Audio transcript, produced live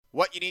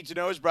What you need to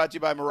know is brought to you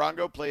by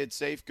Morongo. Play it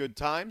safe, good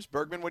times.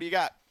 Bergman, what do you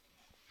got?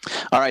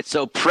 All right,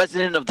 so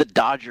president of the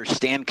Dodgers,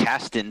 Stan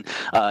Kasten,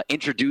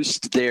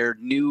 introduced their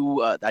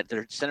new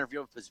their Center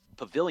Field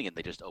Pavilion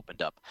they just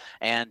opened up.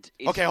 And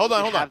okay, hold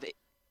on.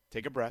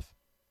 Take a breath.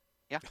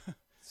 Yeah.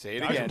 Say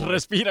it again.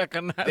 Respira,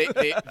 carnal.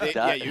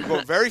 Yeah, you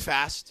go very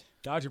fast.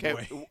 Dodger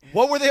boy.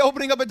 What were they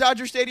opening up at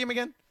Dodger Stadium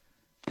again?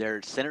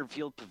 Their Center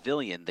Field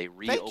Pavilion. They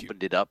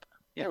reopened it up.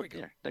 Yeah,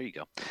 there you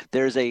go.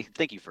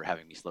 Thank you for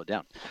having me slow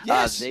down.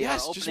 Yes, they are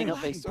opening up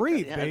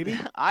breathe, baby.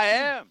 I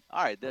am.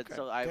 All right.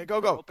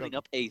 Go. Opening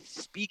up a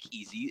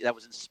speakeasy that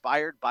was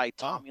inspired by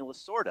Tommy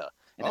Lasorda,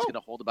 and it's going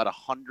to hold about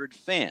 100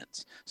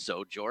 fans.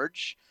 So,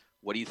 George,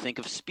 what do you think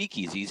of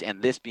speakeasies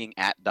and this being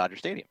at Dodger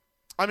Stadium?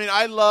 I mean,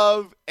 I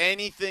love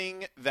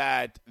anything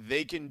that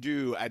they can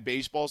do at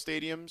baseball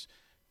stadiums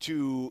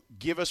to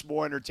give us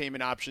more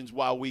entertainment options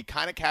while we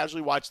kind of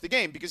casually watch the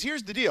game. Because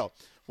here's the deal.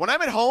 When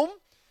I'm at home,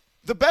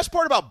 the best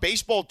part about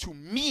baseball to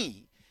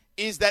me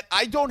is that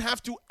I don't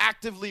have to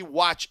actively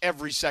watch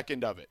every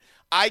second of it.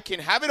 I can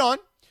have it on.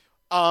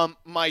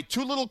 My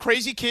two little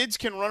crazy kids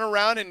can run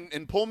around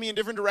and pull me in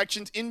different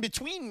directions in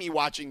between me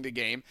watching the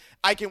game.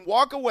 I can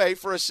walk away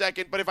for a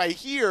second, but if I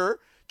hear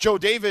Joe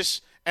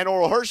Davis and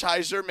Oral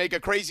Hershiser make a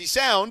crazy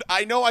sound,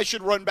 I know I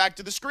should run back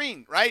to the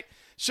screen, right?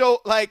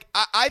 So,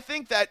 I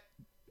think that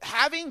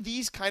having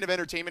these kind of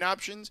entertainment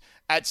options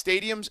at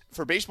stadiums,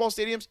 for baseball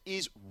stadiums,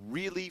 is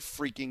really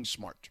freaking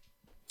smart.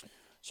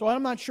 So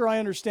I'm not sure I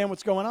understand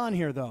what's going on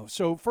here, though.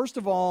 So first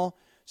of all,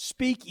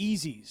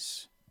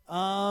 speakeasies.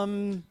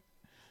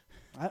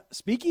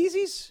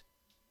 Speakeasies?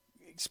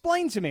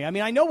 Explain to me. I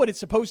mean, I know what it's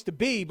supposed to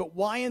be, but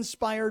why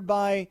inspired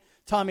by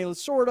Tommy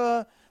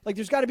Lasorda?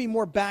 There's got to be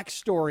more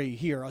backstory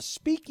here. A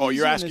speakeasy. Oh,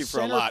 you're asking in the for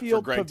a Center lot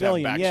Field for Greg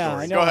Pavilion. to have backstory. Yeah,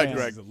 I know. Go ahead,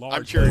 Greg.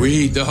 I'm curious.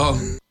 Weed, dog.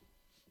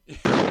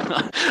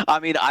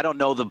 I don't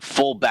know the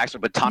full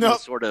backstory, but Tommy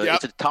Lasorda,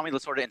 it's a Tommy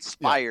Lasorda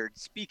inspired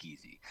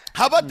speakeasy.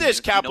 How about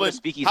this, Kaplan?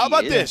 How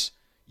about this?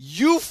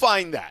 You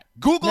find that.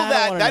 Google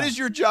that. That is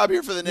your job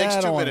here for the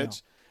next 2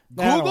 minutes.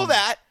 Google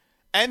that,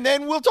 and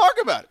then we'll talk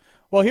about it.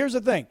 Well, here's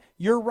the thing.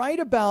 You're right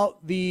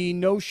about the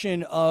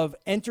notion of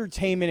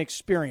entertainment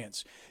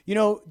experience. You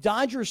know,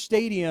 Dodger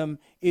Stadium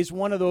is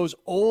one of those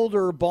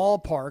older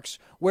ballparks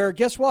where,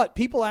 guess what?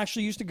 People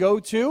actually used to go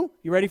to,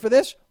 you ready for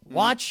this?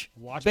 Watch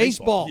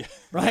baseball. Yeah.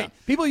 Right? Yeah.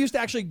 People used to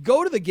actually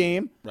go to the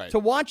game to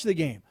watch the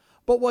game.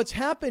 But what's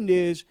happened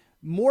is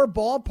more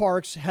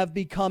ballparks have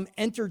become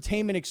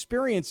entertainment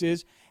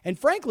experiences, and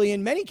frankly,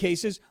 in many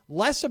cases,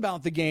 less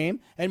about the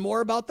game and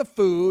more about the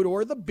food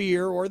or the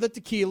beer or the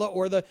tequila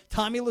or the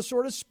Tommy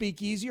Lasorda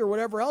speakeasy or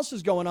whatever else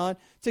is going on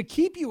to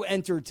keep you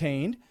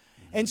entertained.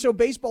 And so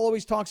baseball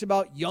always talks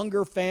about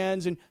younger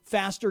fans and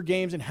faster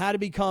games and how to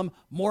become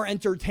more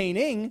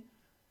entertaining.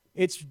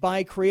 It's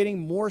by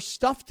creating more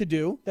stuff to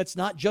do that's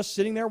not just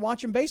sitting there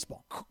watching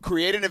baseball.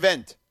 Create an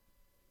event.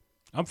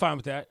 I'm fine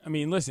with that. I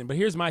mean, listen, but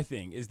here's my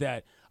thing is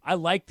that I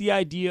like the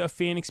idea of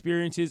fan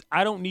experiences.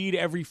 I don't need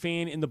every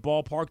fan in the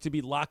ballpark to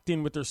be locked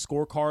in with their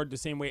scorecard the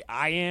same way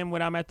I am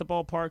when I'm at the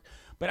ballpark.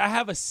 But I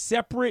have a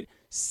separate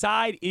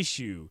side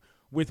issue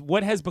with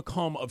what has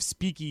become of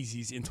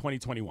speakeasies in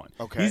 2021.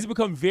 Okay. These have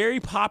become very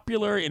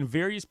popular in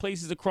various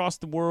places across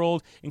the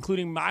world,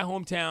 including my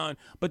hometown.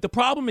 But the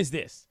problem is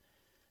this.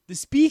 The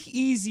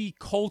speakeasy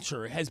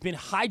culture has been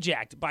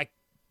hijacked by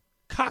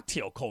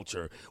cocktail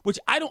culture, which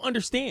I don't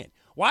understand.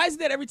 Why is it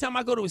that every time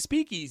I go to a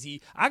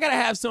speakeasy, I got to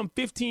have some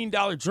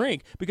 $15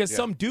 drink because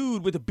some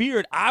dude with a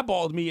beard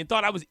eyeballed me and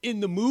thought I was in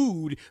the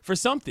mood for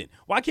something?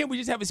 Why can't we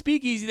just have a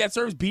speakeasy that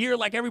serves beer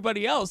like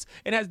everybody else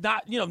and has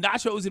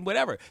nachos and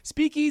whatever?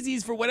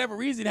 Speakeasies, for whatever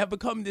reason, have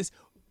become this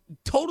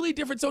totally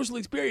different social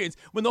experience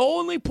when the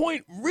only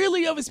point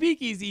really of a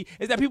speakeasy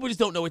is that people just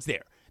don't know it's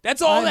there.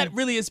 That's all that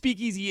really a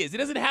speakeasy is. It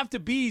doesn't have to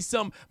be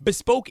some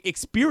bespoke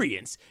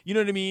experience, you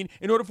know what I mean,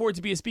 in order for it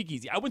to be a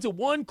speakeasy. I went to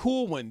one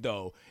cool one,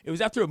 though. It was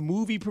after a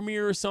movie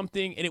premiere or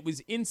something, and it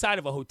was inside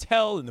of a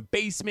hotel in the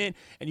basement,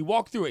 and you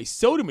walk through a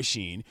soda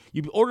machine.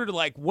 You ordered,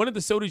 one of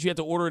the sodas you had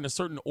to order in a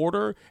certain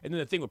order, and then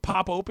the thing would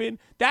pop open.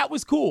 That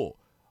was cool.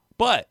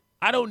 But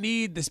I don't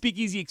need the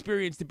speakeasy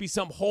experience to be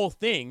some whole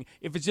thing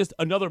if it's just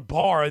another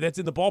bar that's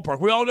in the ballpark.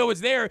 We all know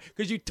it's there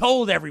because you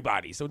told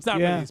everybody, so it's not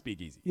really a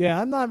speakeasy. Yeah,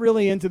 I'm not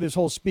really into this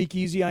whole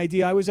speakeasy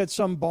idea. I was at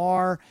some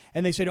bar,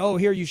 and they said, oh,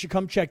 here, you should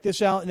come check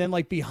this out. And then,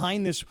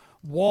 behind this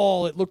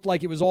wall, it looked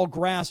like it was all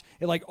grass.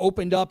 It,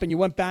 opened up, and you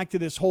went back to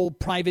this whole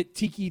private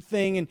tiki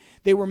thing, and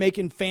they were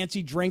making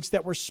fancy drinks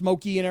that were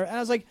smoky. And I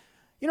was like,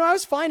 I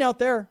was fine out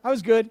there. I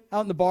was good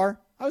out in the bar.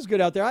 I was good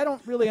out there. I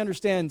don't really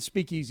understand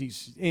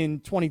speakeasies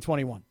in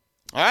 2021.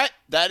 All right,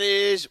 that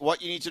is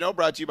what you need to know,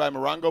 brought to you by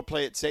Morongo.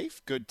 Play it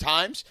safe, good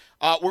times.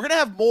 We're going to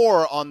have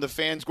more on the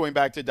fans going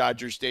back to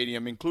Dodger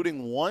Stadium,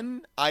 including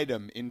one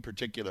item in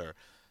particular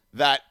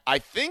that I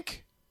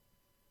think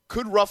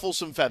could ruffle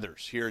some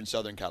feathers here in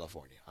Southern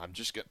California. I'm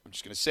just going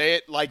to say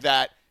it like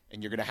that,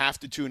 and you're going to have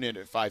to tune in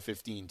at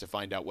 5:15 to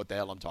find out what the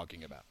hell I'm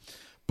talking about.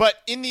 But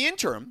in the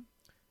interim,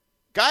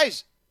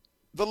 guys,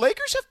 the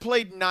Lakers have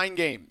played 9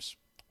 games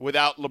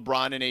without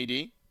LeBron and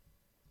AD.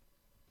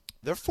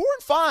 They're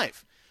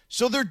 4-5.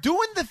 So they're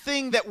doing the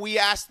thing that we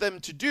asked them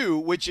to do,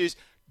 which is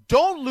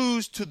don't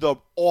lose to the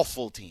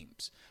awful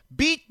teams.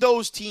 Beat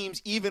those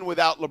teams even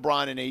without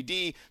LeBron and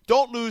AD.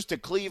 Don't lose to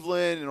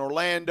Cleveland and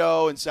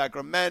Orlando and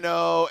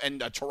Sacramento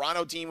and a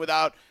Toronto team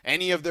without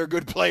any of their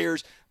good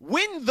players.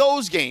 Win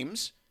those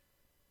games.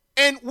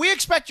 And we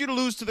expect you to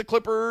lose to the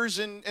Clippers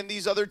and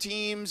these other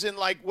teams and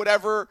like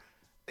whatever.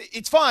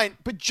 It's fine,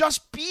 but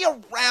just be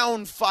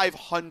around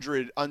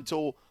 500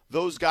 until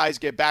those guys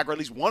get back, or at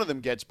least one of them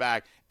gets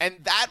back, and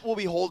that will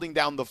be holding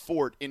down the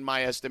fort in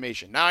my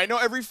estimation. Now, I know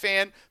every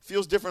fan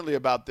feels differently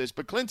about this,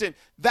 but Clinton,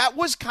 that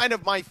was kind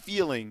of my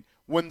feeling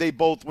when they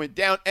both went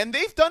down, and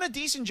they've done a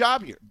decent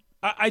job here.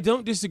 I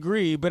don't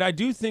disagree, but I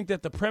do think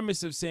that the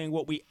premise of saying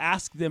what we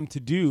asked them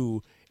to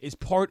do is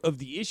part of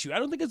the issue. I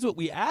don't think it's what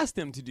we asked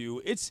them to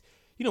do. It's,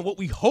 what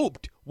we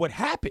hoped would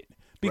happen.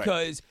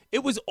 Because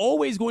it was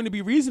always going to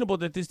be reasonable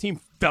that this team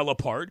fell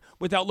apart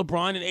without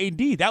LeBron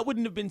and AD. That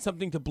wouldn't have been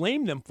something to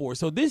blame them for.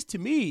 So this, to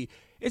me,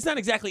 it's not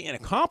exactly an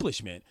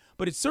accomplishment,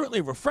 but it's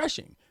certainly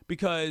refreshing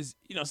because,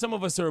 some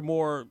of us are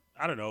more,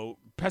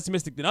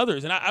 pessimistic than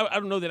others. And I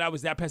don't know that I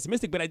was that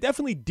pessimistic, but I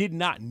definitely did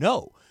not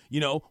know,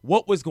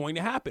 what was going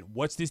to happen.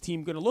 What's this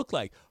team going to look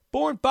like?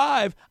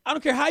 4-5, I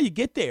don't care how you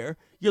get there.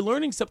 You're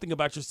learning something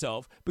about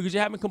yourself because you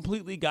haven't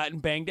completely gotten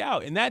banged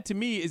out. And that, to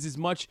me, is as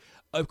much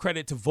of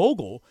credit to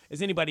Vogel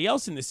as anybody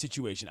else in this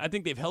situation. I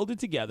think they've held it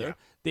together. Yeah.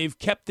 They've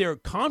kept their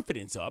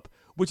confidence up,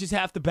 which is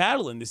half the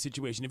battle in this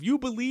situation. If you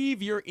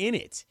believe you're in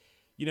it,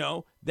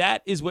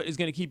 that is what is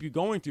going to keep you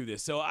going through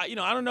this. So, I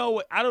don't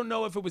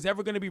know if it was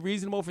ever going to be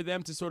reasonable for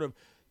them to sort of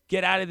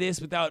get out of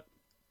this without,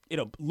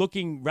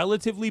 looking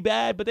relatively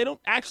bad, but they don't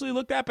actually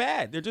look that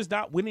bad. They're just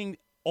not winning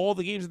all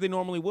the games that they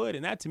normally would,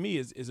 and that to me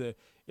is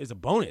a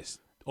bonus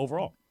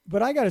overall.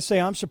 But I got to say,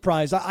 I'm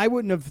surprised. I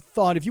wouldn't have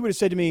thought, if you would have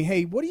said to me,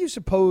 hey, what do you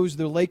suppose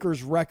the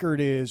Lakers'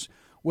 record is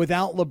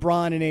without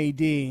LeBron and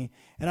AD?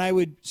 And I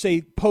would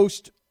say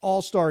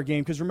post-All-Star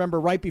game, because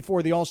remember, right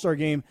before the All-Star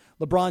game,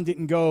 LeBron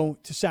didn't go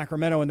to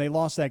Sacramento and they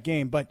lost that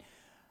game. But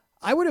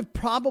I would have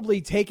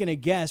probably taken a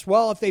guess.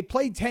 Well, if they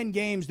played 10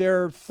 games,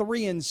 they're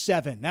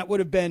 3-7. That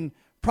would have been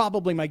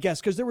probably my guess,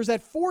 because there was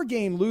that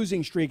 4-game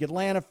losing streak,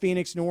 Atlanta,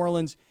 Phoenix, New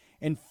Orleans,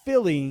 and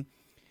Philly.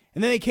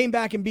 And then they came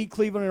back and beat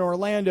Cleveland and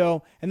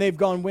Orlando, and they've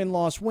gone win,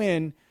 loss,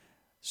 win.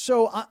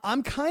 So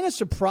I'm kind of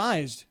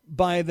surprised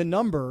by the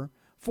number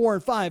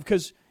 4-5,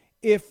 because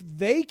if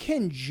they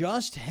can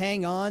just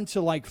hang on to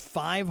like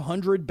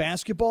 500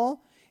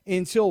 basketball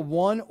until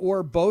one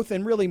or both,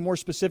 and really more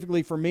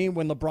specifically for me,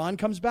 when LeBron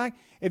comes back,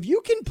 if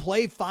you can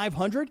play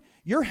 500,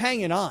 you're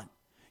hanging on.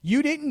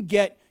 You didn't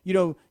get,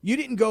 you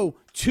didn't go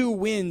 2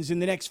 wins in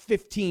the next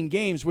 15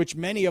 games, which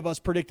many of us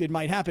predicted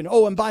might happen.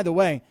 Oh, and by the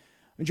way,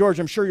 George,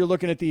 I'm sure you're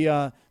looking at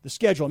the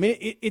schedule. I mean,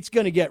 it's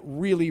going to get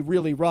really,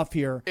 really rough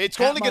here. It's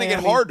only going to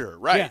get harder,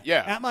 right?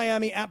 Yeah. At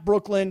Miami, at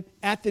Brooklyn,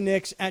 at the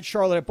Knicks, at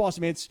Charlotte, at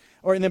Boston.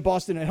 And then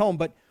Boston at home.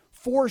 But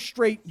 4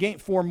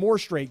 more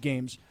straight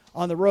games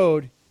on the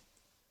road.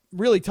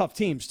 Really tough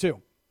teams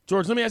too.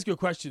 George, let me ask you a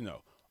question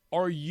though.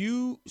 Are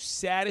you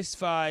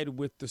satisfied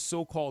with the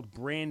so-called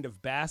brand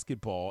of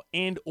basketball,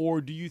 and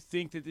or do you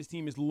think that this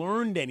team has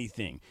learned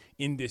anything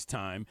in this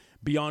time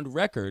beyond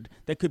record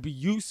that could be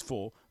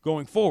useful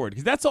going forward?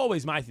 Because that's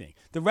always my thing.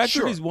 The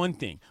record is one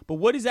thing, but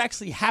what is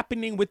actually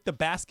happening with the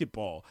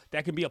basketball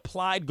that can be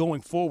applied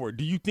going forward?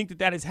 Do you think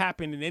that has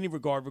happened in any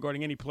regard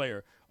regarding any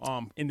player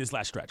in this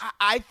last stretch?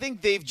 I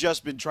think they've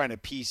just been trying to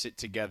piece it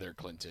together,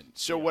 Clinton.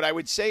 So what I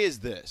would say is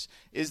this,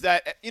 is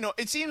that,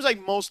 it seems like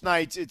most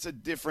nights it's a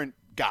different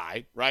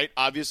guy, right?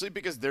 Obviously,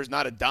 because there's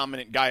not a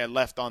dominant guy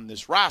left on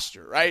this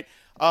roster, right?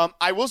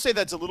 I will say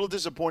that's a little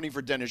disappointing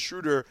for Dennis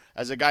Schroeder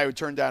as a guy who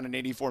turned down an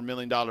 $84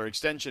 million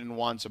extension and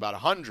wants about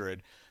 $100,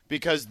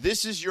 because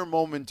this is your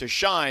moment to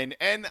shine,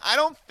 and I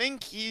don't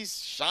think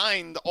he's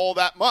shined all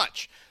that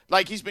much.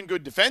 Like, he's been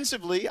good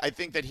defensively. I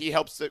think that he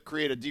helps to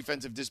create a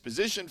defensive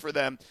disposition for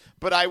them,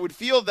 but I would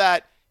feel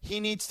that he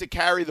needs to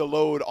carry the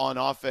load on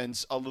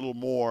offense a little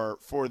more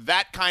for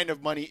that kind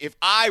of money if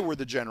I were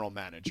the general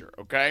manager,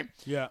 okay?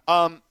 Yeah.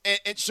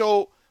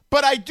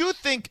 But I do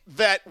think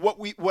that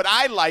what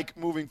I like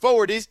moving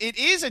forward is it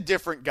is a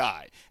different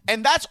guy.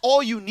 And that's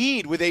all you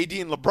need with AD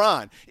and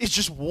LeBron. It's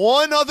just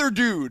one other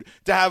dude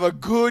to have a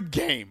good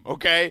game,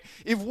 okay?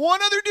 If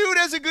one other dude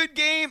has a good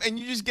game and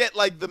you just get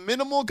like the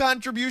minimal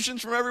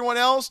contributions from everyone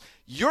else,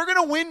 you're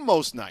going to win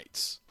most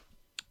nights.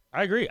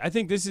 I agree. I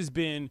think this has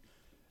been –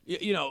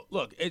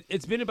 look,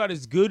 it's been about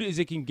as good as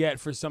it can get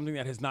for something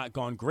that has not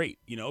gone great,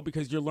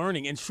 because you're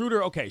learning. And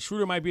Schroeder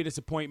might be a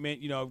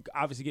disappointment,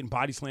 obviously getting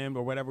body slammed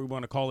or whatever we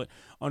want to call it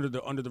under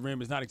the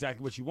rim is not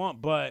exactly what you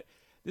want, but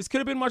this could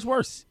have been much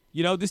worse.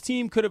 This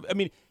team could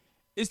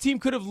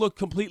have looked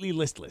completely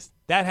listless.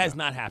 That has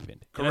not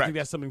happened. Correct. And I think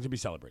that's something to be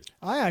celebrated.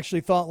 I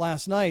actually thought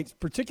last night,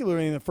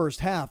 particularly in the first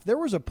half, there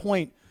was a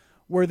point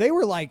where they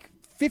were like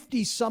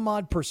 50 some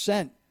odd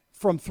 %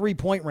 from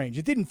 3-point range.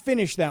 It didn't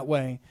finish that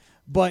way.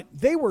 but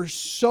they were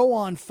so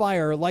on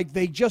fire, like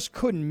they just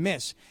couldn't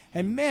miss.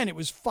 And, man, it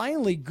was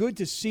finally good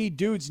to see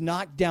dudes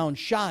knock down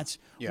shots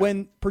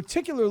when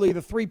particularly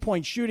the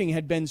three-point shooting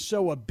had been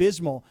so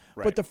abysmal.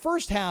 Right. But the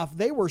first half,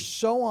 they were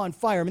so on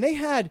fire. I mean, they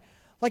had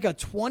like a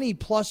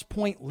 20-plus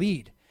point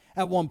lead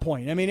at one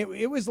point. I mean,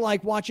 it was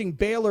like watching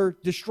Baylor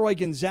destroy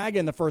Gonzaga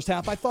in the first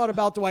half. I thought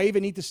about, do I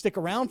even need to stick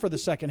around for the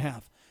second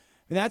half?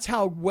 And that's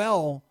how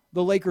well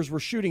the Lakers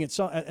were shooting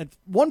at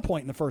one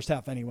point in the first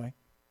half anyway.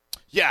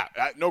 Yeah,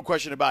 no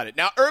question about it.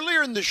 Now,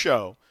 earlier in the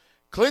show,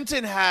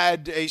 Clinton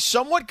had a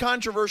somewhat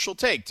controversial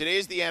take. Today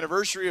is the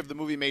anniversary of the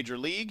movie Major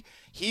League.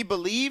 He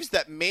believes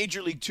that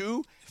Major League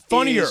 2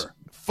 is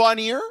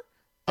funnier.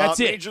 That's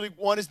it. Major League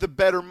 1 is the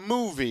better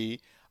movie.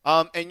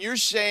 And you're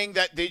saying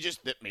that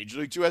that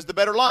Major League 2 has the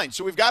better line.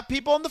 So we've got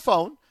people on the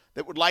phone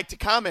that would like to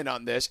comment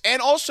on this.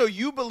 And also,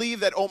 you believe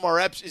that Omar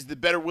Epps is the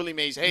better Willie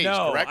Mays Hayes,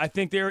 correct? No, I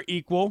think they're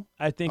equal.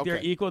 They're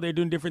equal. They're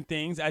doing different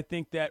things. I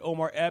think that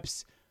Omar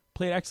Epps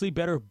played actually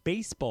better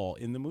baseball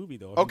in the movie,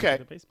 though. Okay.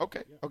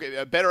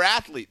 A better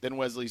athlete than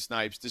Wesley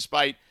Snipes,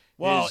 despite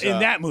in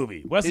that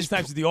movie. Wesley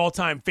Snipes is the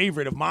all-time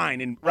favorite of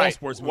mine in all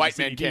sports movies. White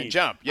Man Can't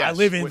Jump. Yes. I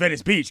live in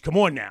Venice Beach. Come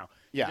on now.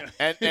 Yeah,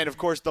 and of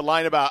course the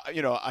line about,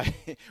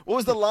 what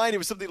was the line? It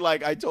was something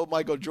like, I told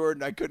Michael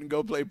Jordan I couldn't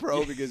go play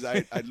pro because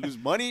I'd lose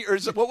money, or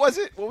what was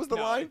it? What was the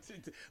line?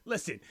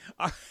 Listen,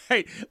 all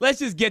right, let's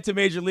just get to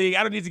Major League.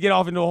 I don't need to get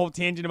off into a whole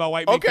tangent about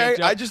White Man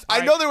Can't Jump.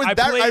 I know there was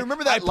I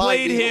remember that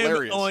line being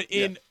hilarious. I played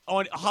him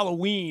on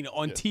Halloween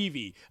on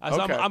TV. So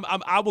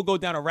I will go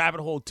down a rabbit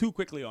hole too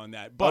quickly on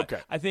that.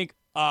 But I think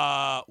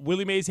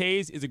Willie Mays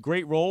Hayes is a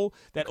great role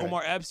that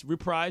Omar Epps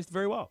reprised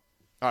very well.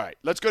 All right,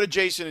 let's go to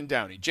Jason in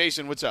Downey.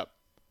 Jason, what's up?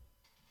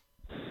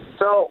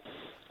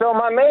 So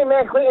my main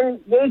man, Clinton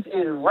Yates,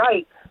 is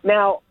right.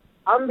 Now,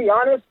 I'm going to be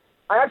honest,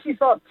 I actually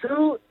saw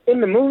 2 in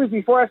the movies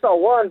before I saw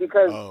 1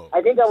 because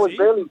I think I was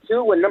barely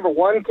 2 when number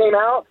 1 came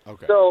out.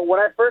 Okay. So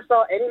when I first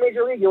saw any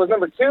Major League, it was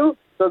number 2.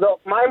 So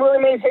my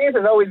Willie Mays Hayes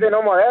has always been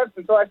Omar Epps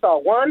until I saw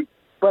 1.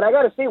 But I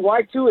got to say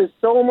why 2 is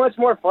so much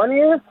more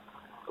funnier.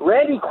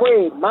 Randy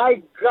Quaid,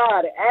 my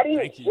God,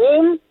 adding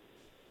him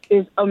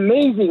is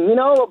amazing.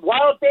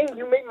 Wild things,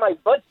 you make my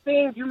butt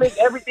sting, you make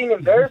everything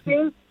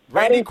embarrassing.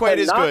 Randy Quaid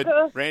is good.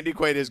 Randy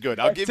Quaid is good.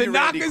 I'll give you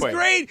Randy Quaid. Tanaka's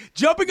great.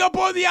 Jumping up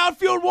on the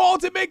outfield wall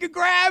to make a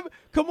grab.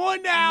 Come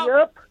on now.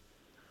 Yep.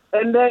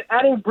 And then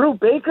adding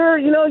Brute Baker,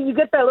 you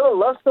get that little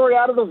love story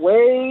out of the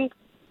way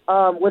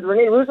with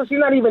Renee Russo. She's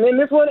not even in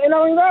this one. And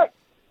not only that,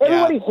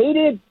 everybody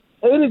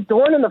hated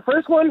Dorn in the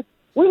first one.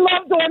 We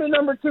love Dorn in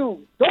number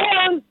 2.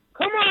 Dorn,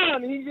 come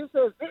on. And he just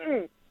says,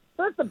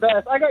 That's the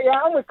best.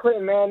 I'm with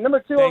Clinton, man.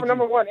 Number 2 over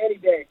number 1 any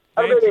day.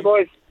 Have a great day,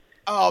 boys.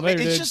 Oh, man,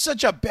 it's just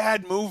such a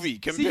bad movie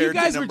compared to number 1.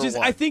 You guys were just,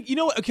 I think,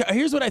 okay,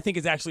 here's what I think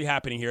is actually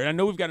happening here. And I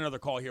know we've got another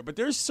call here, but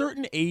there's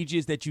certain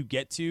ages that you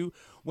get to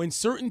when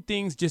certain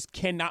things just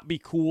cannot be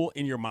cool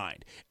in your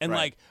mind. And,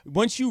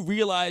 once you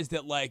realize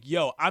that,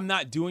 I'm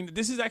not doing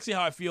this is actually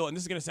how I feel, and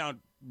this is going to sound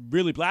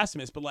really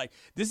blasphemous, but,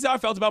 this is how I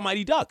felt about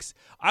Mighty Ducks.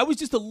 I was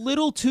just a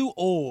little too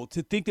old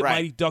to think that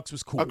Mighty Ducks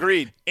was cool.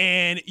 Agreed.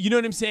 And you know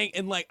what I'm saying?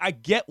 And, I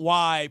get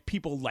why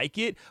people like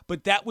it,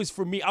 but that was,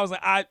 for me, I was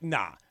like,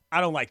 nah. I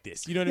don't like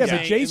this. You know what I'm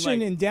saying? Yeah, but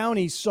Jason in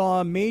Downey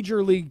saw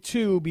Major League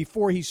 2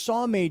 before he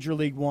saw Major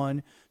League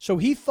 1, so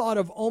he thought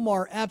of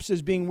Omar Epps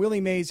as being Willie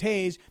Mays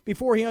Hayes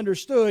before he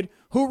understood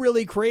who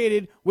really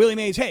created Willie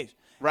Mays Hayes.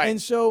 Right. And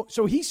so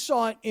he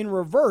saw it in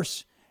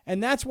reverse,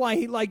 and that's why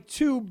he liked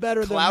 2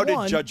 better than 1.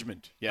 Clouded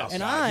judgment. Yes.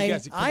 And I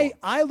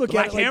look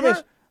at it like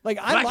this. Black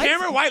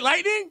Hammer, White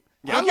Lightning?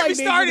 Yeah. Don't get me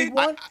started.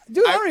 I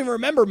don't even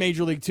remember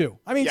Major League 2.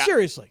 I mean,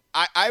 seriously.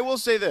 I will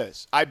say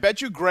this. I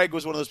bet you Greg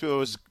was one of those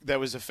people that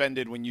was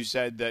offended when you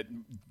said that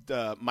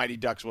the Mighty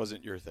Ducks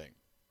wasn't your thing.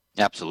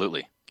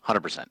 Absolutely.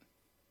 100%.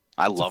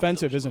 I love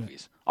offensive, those isn't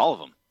movies. All of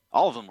them.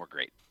 All of them were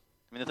great.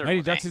 I mean,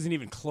 Mighty Ducks isn't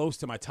even close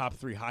to my top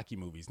 3 hockey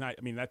movies. It's not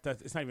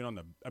even on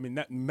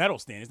that medal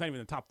stand. It's not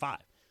even in the top 5.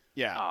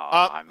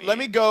 Yeah. Let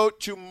me go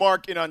to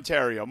Mark in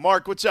Ontario.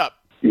 Mark, what's up?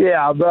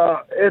 Yeah,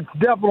 it's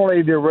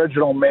definitely the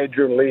original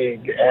Major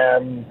League,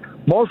 and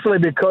mostly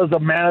because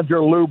of manager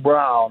Lou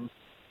Brown.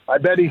 I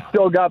bet he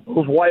still got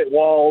those white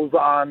walls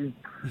on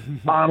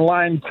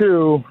line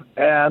 2,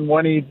 and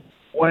when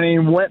he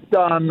went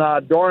on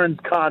Doran's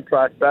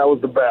contract, that was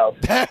the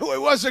best.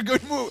 It was a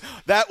good move.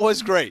 That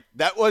was great.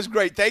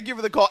 Thank you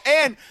for the call.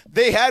 And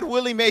they had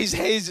Willie Mays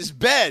Hayes'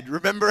 bed,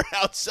 remember,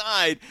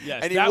 outside,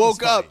 and he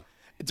woke up.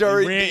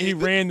 He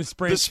ran the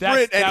sprint.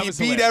 And he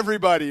beat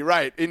everybody,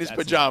 in his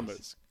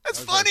pajamas. That's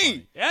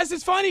funny. Yes,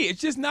 it's funny.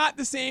 It's just not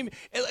the same.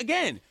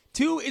 Again,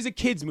 2 is a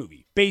kid's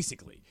movie,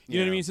 basically. You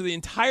know what I mean? So the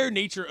entire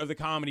nature of the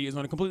comedy is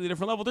on a completely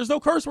different level. There's no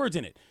curse words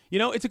in it.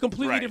 It's a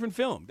completely different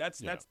film. That's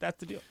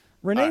the deal.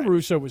 Renee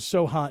Russo was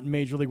so hot in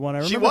Major League 1. I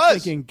remember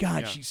thinking,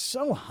 God, she's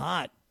so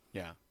hot.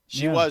 Yeah.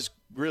 She was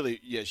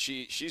really,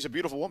 she's a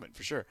beautiful woman,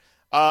 for sure.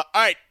 All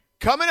right,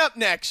 coming up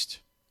next,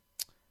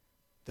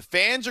 the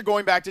fans are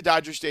going back to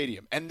Dodger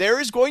Stadium, and there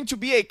is going to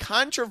be a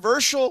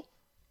controversial,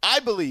 I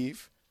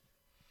believe,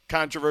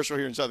 controversial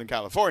here in Southern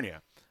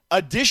California,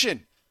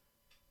 addition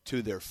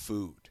to their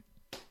food.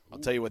 I'll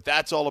tell you what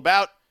that's all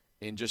about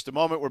in just a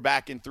moment. We're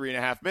back in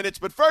 3.5 minutes.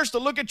 But first, a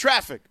look at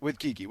traffic with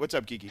Kiki. What's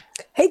up, Kiki?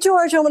 Hey,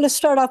 George, I want to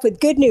start off with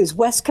good news.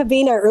 West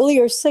Covina,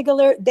 earlier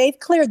Sigler, they've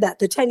cleared that,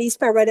 the 10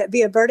 eastbound right at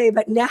Villa Verde.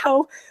 But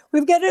now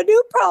we've got a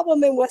new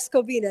problem in West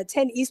Covina,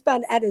 10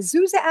 eastbound at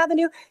Azusa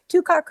Avenue.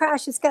 2-car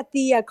crash has got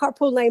the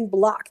carpool lane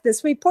blocked.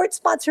 This report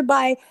sponsored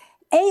by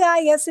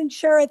AIS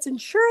Insurance.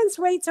 Insurance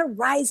rates are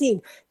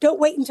rising. Don't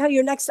wait until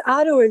your next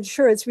auto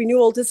insurance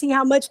renewal to see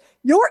how much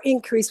your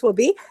increase will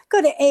be.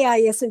 Go to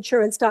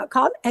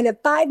AISinsurance.com, and in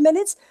 5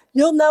 minutes,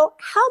 you'll know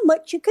how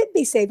much you could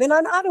be saving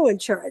on auto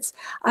insurance.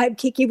 I'm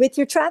Kiki with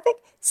your traffic,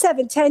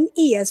 710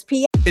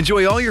 ESPN.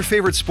 Enjoy all your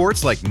favorite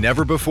sports like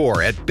never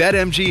before at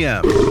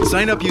BetMGM.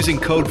 Sign up using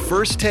code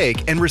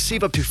FIRSTTAKE and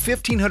receive up to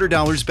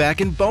 $1,500 back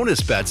in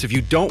bonus bets if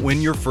you don't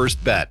win your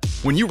first bet.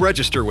 When you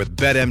register with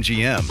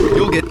BetMGM,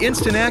 you'll get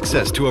instant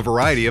access to a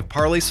variety of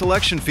parlay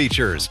selection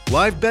features,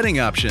 live betting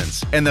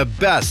options, and the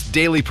best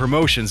daily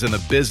promotions in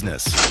the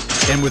business.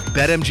 And with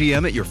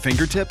BetMGM at your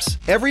fingertips,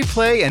 every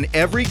play and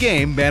every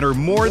game matter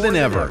more than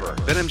ever.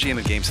 BetMGM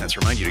and GameSense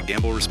remind you to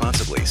gamble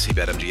responsibly. See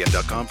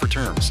BetMGM.com for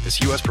terms.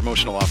 This U.S.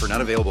 promotional offer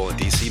not available in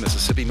D.C.,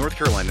 Mississippi, North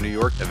Carolina, New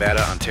York,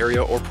 Nevada,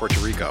 Ontario, or Puerto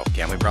Rico.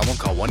 Gambling problem?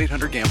 Call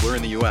 1-800-GAMBLER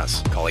in the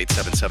U.S. Call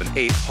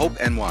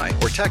 877-8-HOPE-NY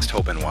or text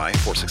HOPE-NY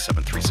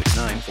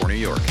 467-369 for New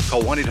York.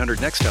 Call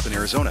 1-800-NEXT-STEP in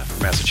Arizona.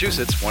 For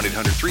Massachusetts,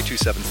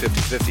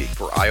 1-800-327-5050.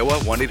 For Iowa,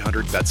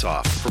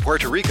 1-800-BETS-OFF. For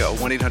Puerto Rico,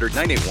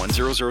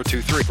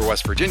 1-800-981-0023. For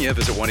West Virginia,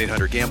 visit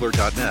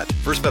 1-800-GAMBLER.net.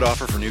 First bet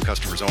offer for new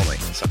customers only.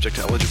 Subject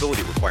to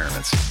eligibility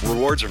requirements.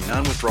 Rewards are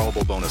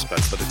non-withdrawable bonus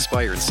bets that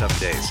expire in 7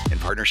 days. In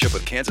partnership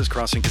with Kansas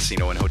Crossing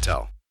Casino and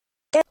Hotel.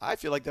 I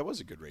feel like that was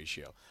a good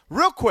ratio.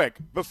 Real quick,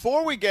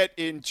 before we get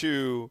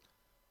into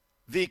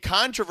the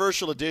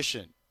controversial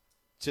addition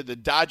to the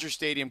Dodger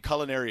Stadium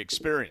culinary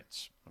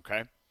experience,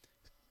 okay?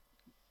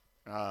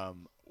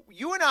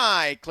 You and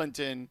I,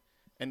 Clinton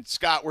and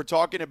Scott, were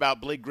talking about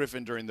Blake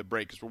Griffin during the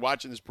break because we're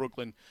watching this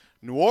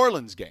Brooklyn-New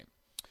Orleans game.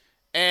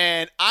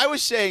 And I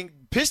was saying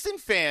Piston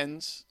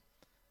fans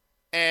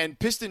and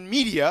Piston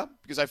media,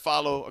 because I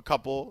follow a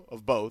couple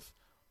of both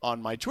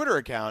on my Twitter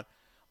account,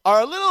 are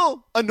a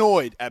little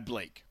annoyed at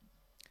Blake.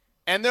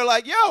 And they're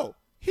like, yo,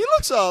 he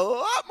looks a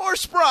lot more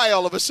spry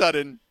all of a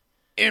sudden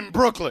in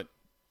Brooklyn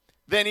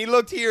than he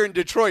looked here in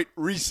Detroit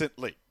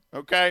recently,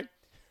 okay?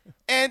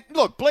 And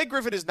look, Blake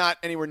Griffin is not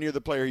anywhere near the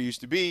player he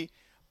used to be,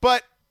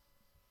 but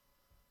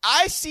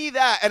I see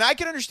that, and I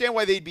can understand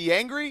why they'd be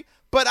angry,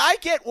 but I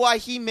get why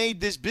he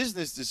made this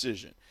business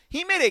decision.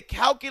 He made a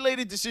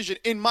calculated decision,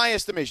 in my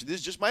estimation.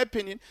 This is just my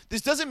opinion.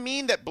 This doesn't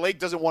mean that Blake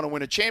doesn't want to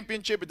win a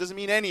championship. It doesn't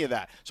mean any of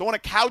that. So I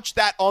want to couch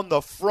that on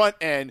the front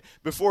end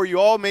before you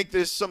all make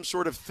this some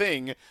sort of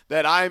thing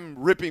that I'm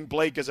ripping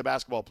Blake as a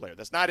basketball player.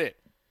 That's not it.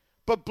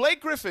 But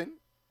Blake Griffin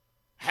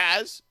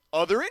has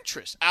other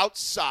interests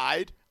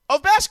outside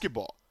of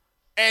basketball.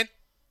 And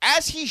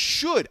as he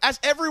should, as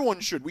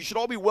everyone should, we should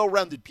all be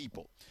well-rounded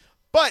people.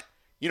 But,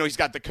 you know, he's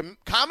got the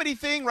comedy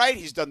thing, right?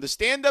 He's done the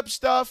stand-up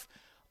stuff.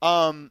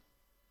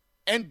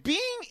 And being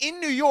in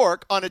New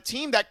York on a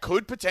team that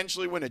could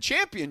potentially win a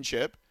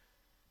championship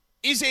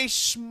is a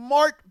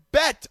smart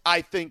bet,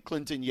 I think,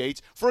 Clinton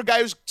Yates, for a guy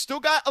who's still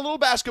got a little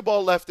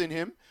basketball left in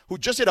him, who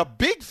just hit a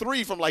big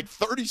three from like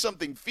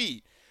 30-something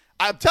feet.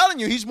 I'm telling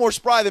you, he's more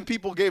spry than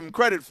people gave him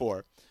credit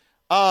for.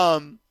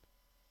 But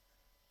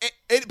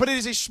it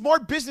is a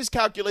smart business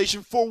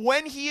calculation for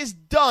when he is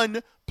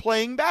done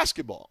playing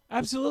basketball.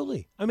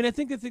 Absolutely. I mean, I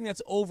think the thing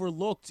that's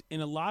overlooked in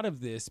a lot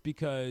of this,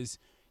 because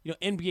 – you know,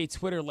 NBA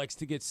Twitter likes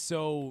to get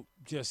so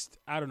just,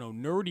 I don't know,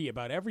 nerdy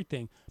about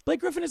everything.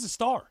 Blake Griffin is a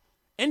star.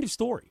 End of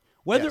story.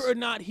 Whether or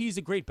not he's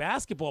a great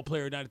basketball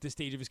player or not at this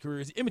stage of his career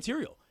is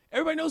immaterial.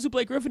 Everybody knows who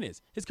Blake Griffin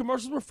is. His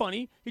commercials were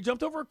funny. He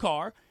jumped over a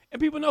car, and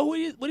people know who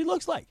he is, what he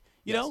looks like.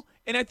 You know?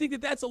 And I think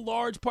that that's a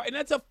large part, and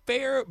that's a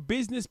fair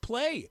business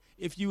play,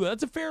 if you will.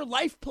 That's a fair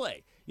life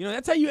play. You know,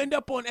 that's how you end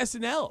up on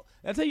SNL.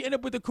 That's how you end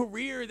up with a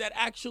career that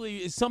actually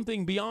is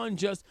something beyond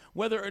just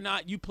whether or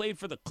not you played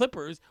for the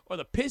Clippers or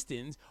the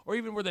Pistons or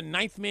even were the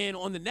ninth man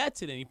on the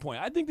Nets at any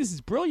point. I think this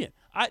is brilliant.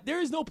 There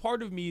is no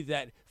part of me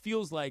that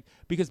feels like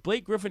because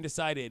Blake Griffin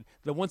decided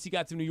that once he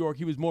got to New York,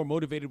 he was more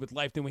motivated with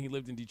life than when he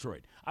lived in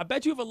Detroit. I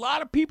bet you if a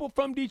lot of people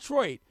from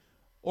Detroit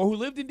or who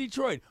lived in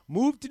Detroit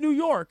moved to New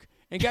York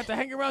and got to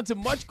hang around some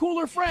much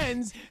cooler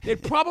friends,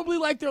 they'd probably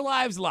like their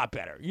lives a lot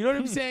better. You know what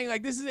I'm saying?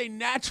 Like, this is a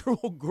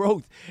natural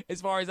growth as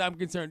far as I'm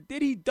concerned.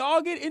 Did he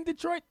dog it in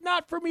Detroit?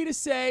 Not for me to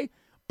say,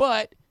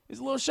 but it's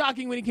a little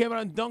shocking when he came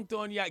out and dunked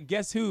on,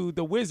 guess who?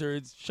 The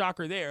Wizards.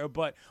 Shocker there.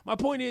 But my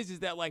point is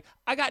that, like,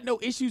 I got no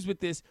issues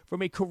with this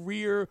from a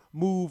career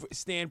move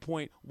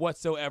standpoint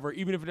whatsoever,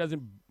 even if it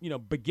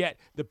doesn't, beget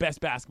the best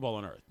basketball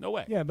on earth. No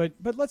way. Yeah, but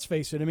let's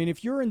face it. I mean,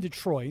 if you're in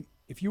Detroit,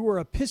 if you were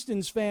a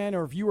Pistons fan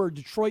or if you were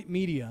Detroit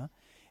media,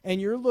 and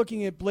you're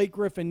looking at Blake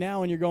Griffin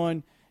now and you're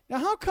going, now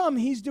how come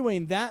he's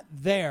doing that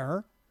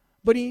there,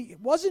 but he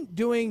wasn't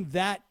doing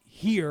that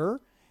here?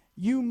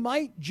 You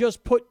might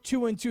just put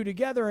two and two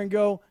together and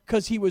go,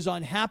 because he was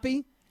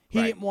unhappy.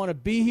 He didn't want to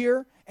be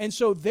here. And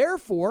so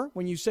therefore,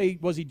 when you say,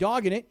 was he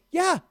dogging it?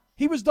 Yeah,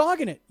 He was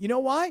dogging it. You know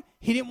why?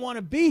 He didn't want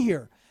to be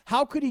here.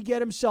 How could he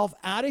get himself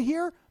out of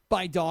here?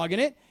 By dogging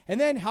it.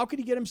 And then how could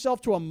he get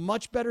himself to a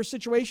much better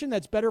situation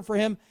that's better for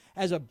him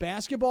as a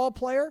basketball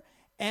player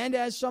and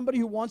as somebody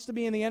who wants to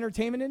be in the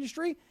entertainment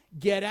industry?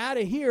 Get out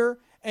of here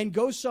and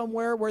go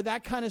somewhere where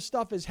that kind of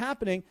stuff is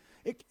happening.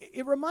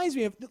 It reminds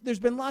me of, there's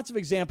been lots of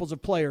examples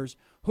of players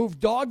who've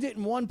dogged it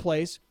in one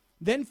place,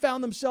 then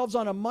found themselves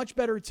on a much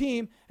better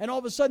team, and all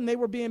of a sudden they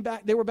were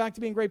back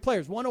to being great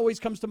players. One always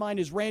comes to mind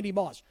is Randy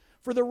Moss.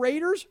 For the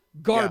Raiders,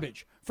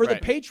 garbage. Yeah, for the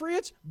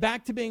Patriots,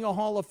 back to being a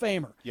Hall of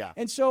Famer. Yeah.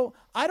 And so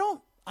I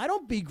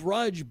don't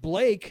begrudge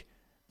Blake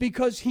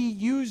because he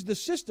used the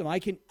system.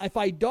 If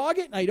I dog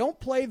it and I don't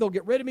play, they'll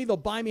get rid of me, they'll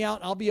buy me out,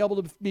 and I'll be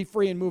able to be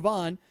free and move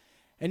on.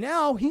 And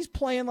now he's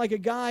playing like a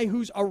guy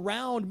who's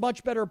around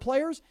much better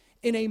players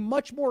in a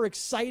much more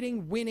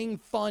exciting, winning,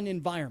 fun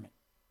environment.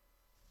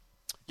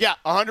 Yeah,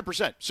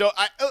 100%. So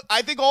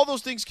I think all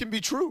those things can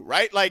be true,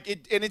 right? Like,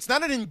 and it's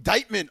not an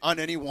indictment on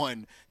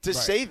anyone to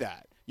say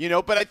that,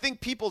 but I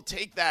think people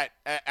take that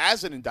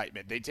as an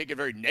indictment. They take it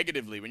very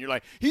negatively when you're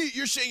like,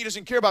 you're saying he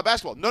doesn't care about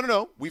basketball.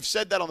 No. We've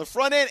said that on the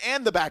front end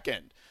and the back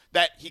end,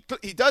 that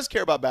he does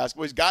care about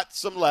basketball. He's got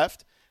some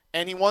left,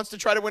 and he wants to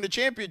try to win a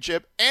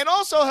championship and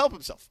also help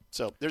himself.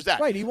 So there's that.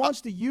 Right, he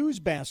wants to use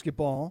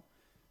basketball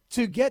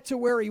to get to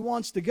where he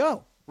wants to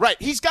go. Right.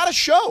 He's got a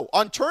show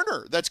on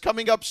Turner that's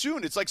coming up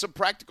soon. It's like some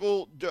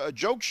practical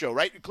joke show,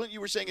 right? Clint,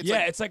 you were saying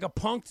it's like a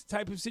punked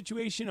type of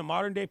situation, a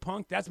modern-day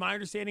punk. That's my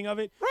understanding of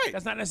it. Right.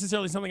 That's not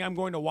necessarily something I'm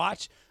going to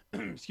watch,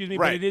 excuse me,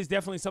 but it is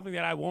definitely something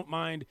that I won't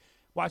mind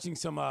watching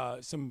some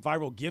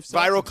viral GIFs.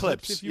 Viral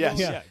clips. If you will. Yes.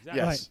 Yeah,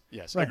 exactly.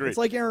 Yes. Right. Agreed. It's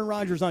like Aaron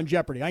Rodgers on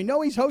Jeopardy. I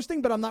know he's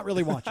hosting, but I'm not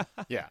really watching.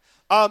 Yeah.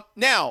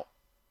 Now,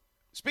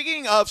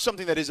 speaking of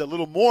something that is a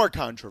little more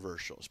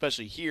controversial,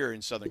 especially here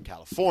in Southern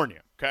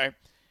California, okay,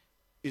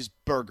 is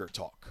burger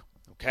talk.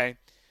 Okay?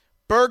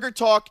 Burger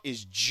talk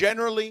is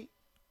generally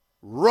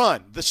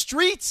run. The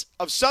streets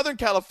of Southern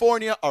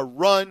California are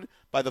run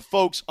by the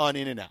folks on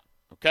In-N-Out.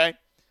 Okay?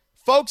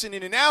 Folks in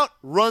In-N-Out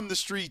run the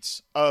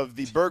streets of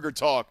the burger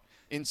talk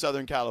in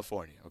Southern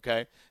California.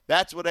 Okay?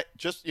 That's what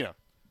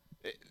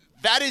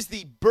that is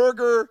the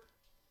burger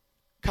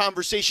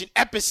conversation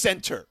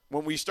epicenter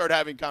when we start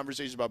having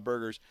conversations about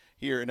burgers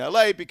here in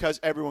LA because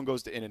everyone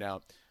goes to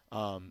In-N-Out.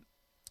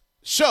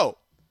 So,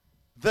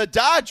 the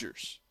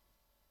Dodgers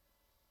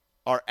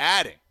are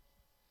adding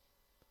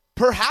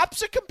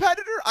perhaps a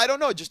competitor. I don't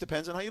know. It just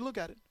depends on how you look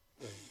at it.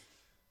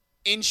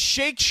 In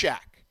Shake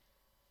Shack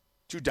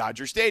to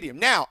Dodger Stadium.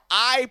 Now,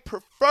 I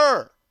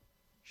prefer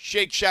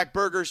Shake Shack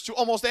burgers to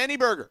almost any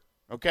burger.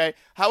 Okay?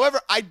 However,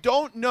 I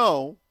don't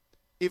know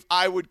if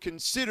I would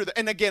consider that.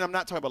 And again, I'm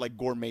not talking about like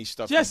gourmet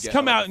stuff. Just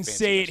come out and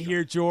say it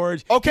here,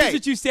 George. Okay. Here's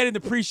what you said in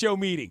the pre-show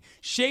meeting.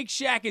 Shake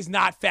Shack is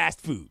not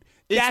fast food.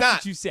 That's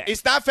what you said.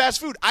 It's not fast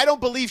food. I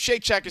don't believe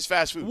Shake Shack is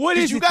fast food. What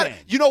is it then?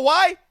 You know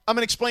why? I'm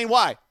going to explain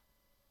why.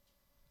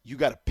 You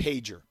got a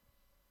pager.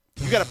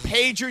 You got a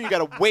pager, and you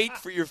got to wait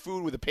for your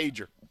food with a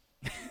pager.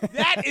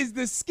 That is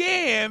the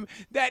scam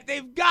that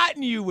they've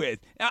gotten you with.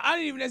 Now, I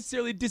don't even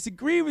necessarily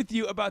disagree with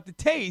you about the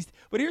taste,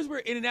 but here's where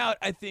In-N-Out,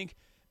 I think,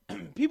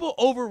 people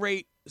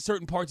overrate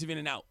certain parts of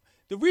In-N-Out.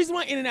 The reason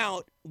why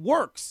In-N-Out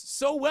works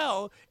so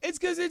well is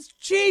because it's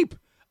cheap,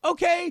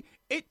 okay?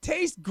 It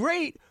tastes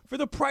great for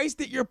the price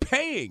that you're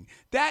paying.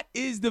 That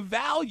is the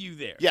value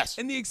there. Yes.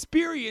 And the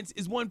experience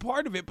is one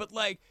part of it. But,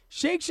 like,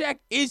 Shake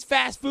Shack is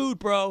fast food,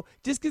 bro.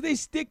 Just because they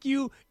stick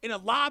you in a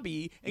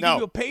lobby and give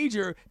you a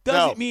pager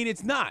doesn't mean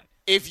it's not.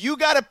 If you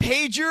got a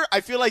pager,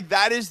 I feel like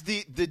that is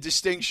the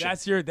distinction.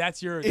 That's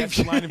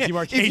the line of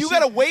demarcation. If you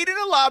got to wait in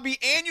a lobby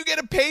and you get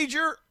a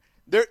pager,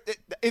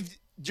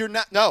 you are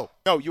not this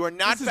fast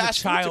food. This is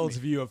a child's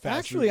view of fast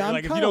Actually, food. I'm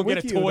like if you don't get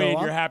a with toy you, in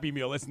though. your Happy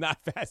Meal, it's not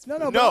fast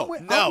food.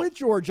 I'm with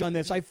George on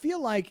this. I feel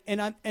like,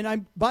 and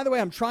I'm. By the way,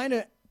 I'm trying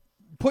to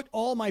put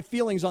all my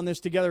feelings on this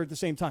together at the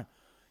same time.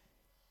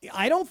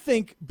 I don't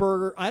think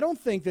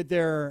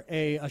that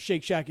a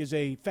Shake Shack is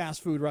a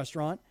fast food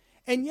restaurant,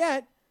 and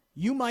yet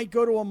you might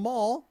go to a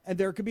mall and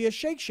there could be a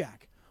Shake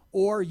Shack,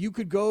 or you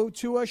could go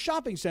to a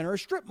shopping center, a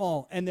strip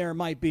mall, and there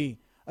might be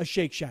a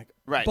Shake Shack.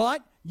 Right.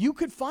 But you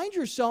could find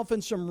yourself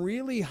in some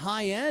really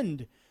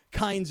high-end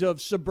kinds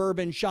of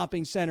suburban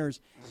shopping centers,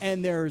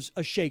 and there's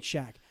a Shake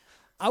Shack.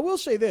 I will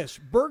say this,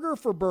 burger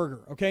for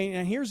burger, okay?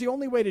 And here's the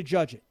only way to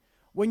judge it.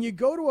 When you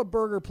go to a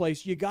burger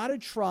place, you got to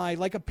try,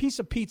 like a piece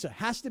of pizza,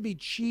 has to be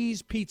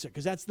cheese pizza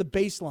because that's the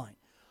baseline.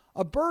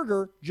 A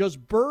burger,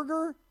 just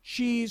burger,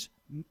 cheese,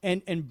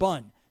 and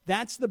bun.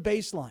 That's the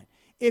baseline.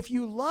 If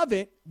you love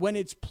it when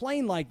it's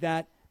plain like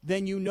that,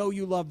 then you know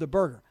you love the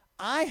burger.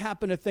 I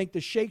happen to think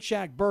the Shake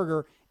Shack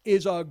burger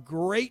is a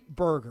great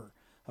burger,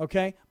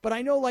 okay? But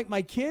I know, like,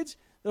 my kids,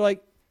 they're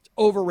like, it's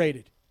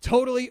overrated,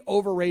 totally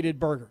overrated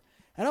burger.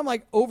 And I'm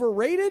like,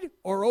 overrated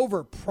or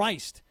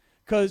overpriced?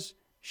 Because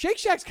Shake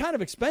Shack's kind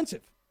of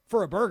expensive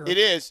for a burger. It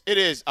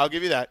is. I'll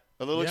give you that.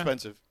 A little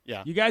expensive,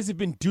 yeah. You guys have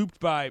been duped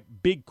by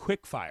Big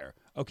Quick Fire,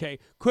 okay?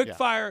 Quick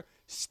Fire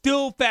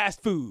still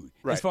fast food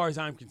as far as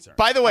I'm concerned.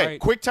 By the way,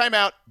 quick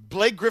timeout.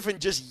 Blake Griffin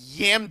just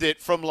yammed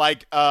it from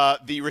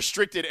the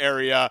restricted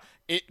area,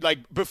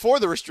 before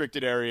the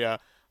restricted area,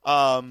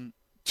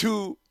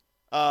 to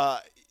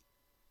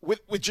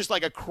with just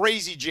like a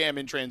crazy jam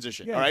in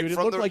transition. Yeah, all right, dude, it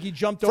looked like he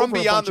jumped from over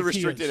beyond a the bunch of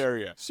restricted kids.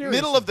 area, Seriously.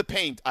 middle of the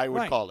paint, I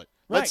would call it.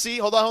 Let's see.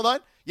 Hold on.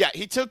 Yeah,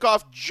 he took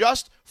off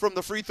just from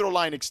the free throw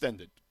line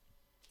extended.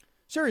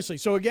 Seriously.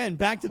 So again,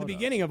 back to the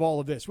beginning of all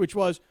of this, which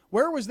was,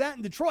 where was that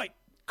in Detroit?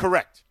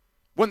 Correct.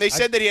 When they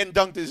said that he hadn't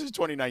dunked this in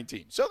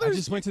 2019. So I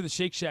just went to the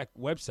Shake Shack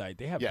website.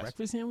 They have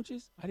breakfast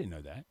sandwiches? I didn't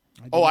know that.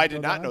 I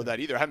did not know that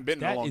either. I haven't been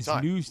in a long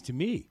time. That is news to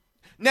me.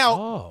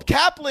 Now,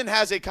 Kaplan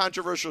has a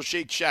controversial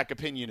Shake Shack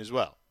opinion as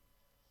well.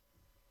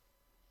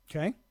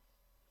 Okay.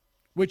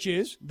 Which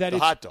is that the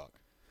hot dog.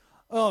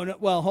 Oh, no,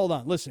 well, hold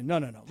on. Listen. No.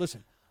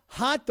 Listen.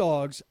 Hot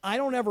dogs, I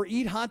don't ever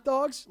eat hot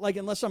dogs,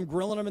 unless I'm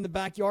grilling them in the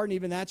backyard, and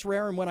even that's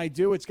rare. And when I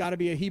do, it's got to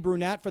be a Hebrew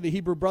Nat for the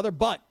Hebrew brother.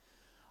 But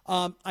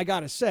I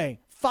got to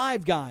say,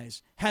 Five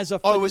Guys has a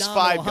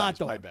phenomenal hot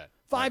dog. My bad.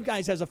 Five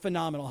Guys has a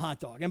phenomenal hot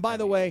dog. And by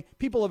the way,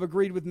 people have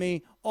agreed with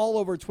me all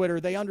over Twitter.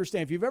 They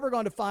understand. If you've ever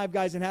gone to Five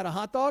Guys and had a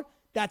hot dog,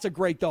 that's a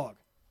great dog.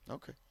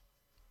 Okay.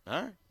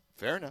 All right.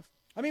 Fair enough.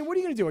 I mean, what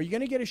are you going to do? Are you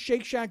going to get a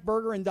Shake Shack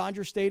burger in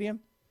Dodger Stadium?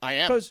 I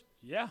am.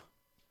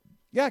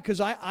 Yeah,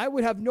 because I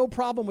would have no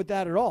problem with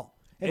that at all.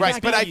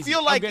 Right, but I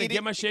feel like I'm going to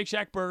get my Shake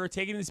Shack burger,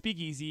 take it to the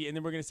speakeasy, and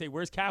then we're going to say,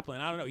 where's Kaplan?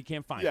 I don't know. He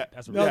can't find it.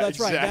 That's what that's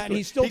right. And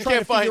he's still trying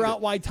to figure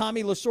out why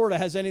Tommy Lasorda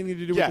has anything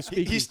to do with the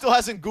speakeasy. He still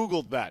hasn't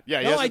Googled that.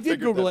 Yeah, no, I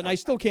did Google it, and I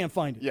still can't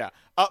find it. Yeah.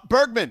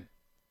 Bergman,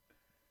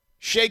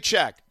 Shake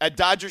Shack at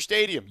Dodger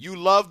Stadium. You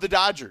love the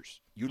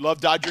Dodgers. You love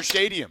Dodger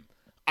Stadium.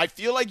 I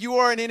feel like you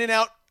are an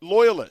In-N-Out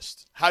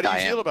loyalist. How do you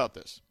feel about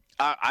this?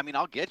 I mean,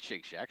 I'll get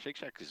Shake Shack. Shake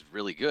Shack is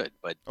really good,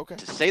 but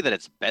to say that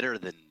it's better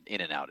than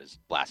In-N-Out is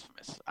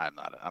blasphemous. I'm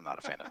not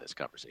a fan of this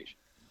conversation.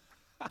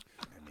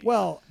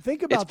 Well,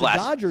 think about the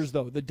Dodgers,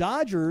 though. The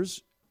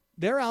Dodgers,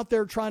 they're out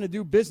there trying to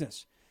do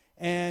business,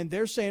 and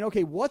they're saying,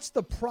 okay, what's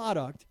the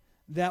product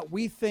that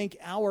we think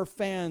our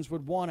fans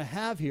would want to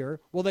have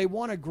here? Well, they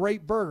want a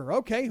great burger.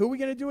 Okay, who are we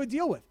going to do a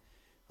deal with?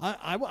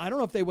 I don't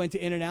know if they went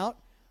to In-N-Out.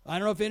 I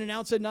don't know if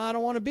In-N-Out said, no, I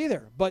don't want to be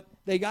there. But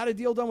they got a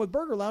deal done with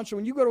Burger Lounge. So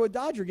when you go to a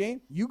Dodger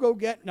game, you go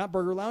get, not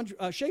Burger Lounge,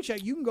 Shake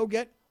Shack, you can go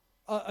get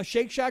a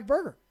Shake Shack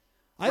burger.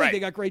 I think they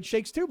got great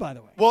shakes too, by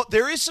the way. Well,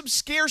 there is some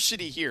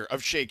scarcity here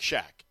of Shake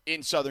Shack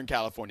in Southern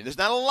California. There's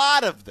not a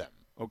lot of them,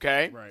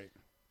 okay? Right.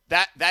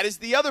 That is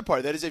the other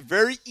part. That is a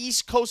very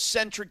East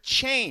Coast-centric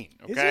chain,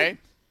 okay? Is it?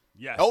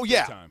 Yes. Oh,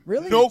 yeah. Time.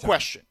 Really? No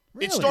question.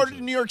 Really? It started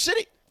in New York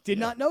City. Did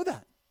not know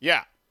that.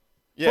 Yeah.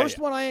 First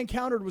one I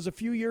encountered was a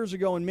few years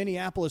ago in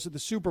Minneapolis at the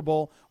Super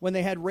Bowl when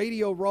they had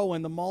Radio Row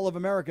in the Mall of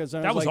Americas.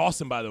 And that was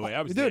awesome, by the way.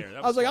 I was there.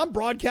 I was like, I'm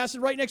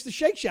broadcasting right next to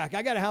Shake Shack.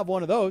 I got to have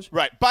one of those.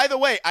 Right. By the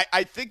way,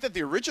 I think that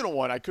the original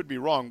one, I could be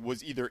wrong,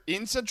 was either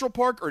in Central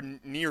Park or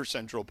near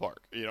Central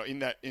Park,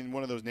 in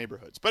one of those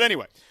neighborhoods. But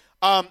anyway,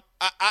 I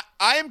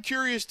am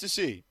curious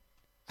to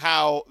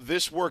how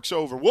this works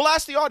over. We'll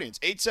ask the audience,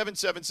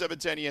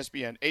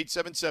 877-710-ESPN,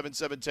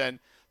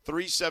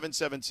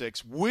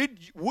 877-710-3776.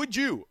 Would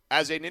you,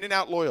 as an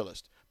In-N-Out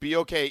loyalist, be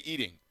okay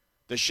eating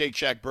the Shake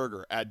Shack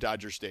burger at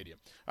Dodger Stadium?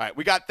 All right,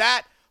 we got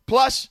that,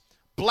 plus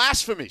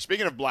blasphemy.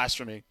 Speaking of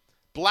blasphemy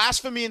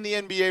in the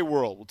NBA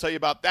world. We'll tell you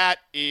about that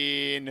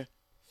in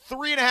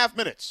 3.5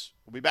 minutes.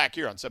 We'll be back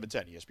here on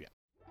 710 ESPN.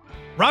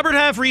 Robert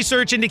Half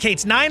research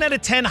indicates 9 out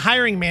of 10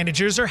 hiring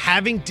managers are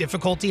having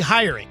difficulty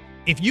hiring.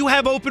 If you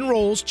have open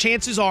roles,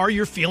 chances are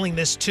you're feeling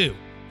this too.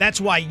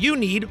 That's why you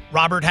need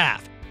Robert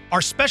Half.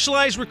 Our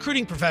specialized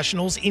recruiting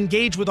professionals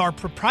engage with our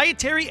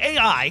proprietary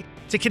AI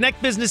to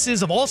connect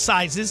businesses of all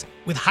sizes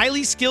with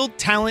highly skilled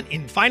talent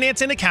in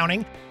finance and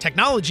accounting,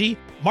 technology,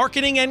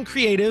 marketing and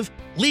creative,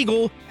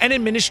 legal, and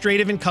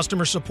administrative and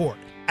customer support.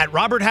 At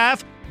Robert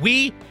Half,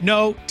 we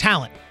know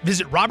talent.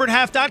 Visit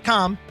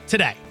roberthalf.com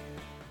today.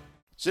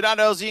 Sit down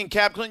to LZ and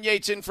Cap. Clint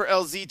Yates in for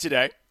LZ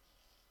today,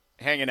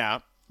 hanging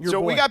out. Your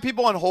boy. We got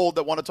people on hold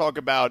that want to talk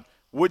about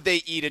would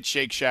they eat at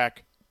Shake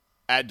Shack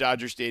at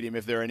Dodger Stadium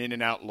if they're an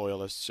In-N-Out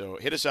loyalist. So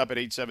hit us up at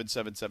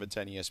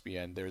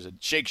 877-710-ESPN. There's a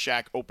Shake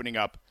Shack opening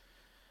up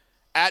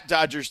at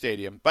Dodger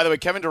Stadium. By the way,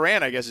 Kevin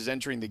Durant, I guess, is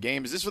entering the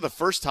game. Is this for the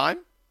first time?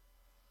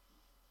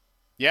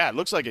 Yeah, it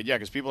looks like it. Yeah,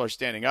 because people are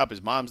standing up.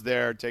 His mom's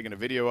there taking a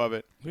video of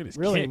it. Look at his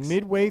Really? kicks.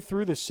 Midway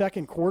through the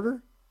second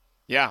quarter?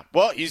 Yeah,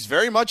 well, he's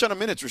very much on a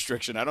minutes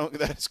restriction.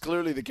 That's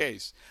clearly the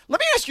case.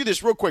 Let me ask you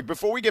this real quick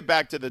before we get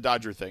back to the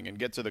Dodger thing and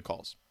get to the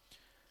calls.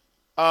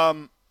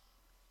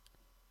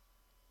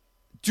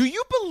 Do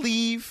you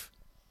believe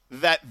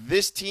that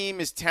this team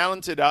is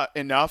talented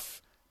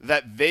enough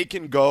that they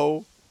can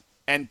go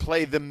and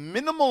play the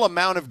minimal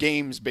amount of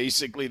games,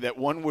 basically, that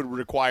one would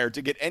require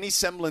to get any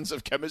semblance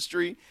of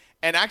chemistry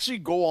and actually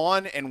go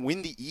on and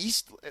win the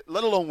East,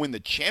 let alone win the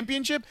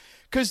championship?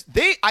 Because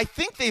I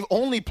think they've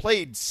only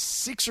played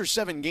 6 or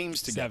 7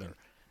 games together.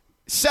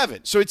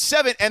 7. So it's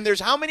 7, and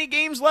there's how many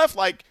games left?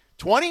 Like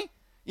 20?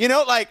 And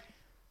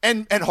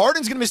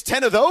Harden's going to miss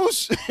 10 of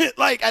those?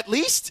 Like, at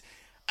least?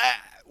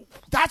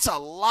 that's a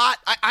lot.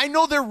 I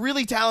know they're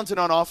really talented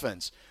on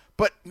offense,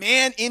 but,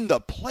 man, in the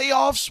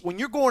playoffs, when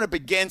you're going up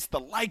against the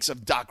likes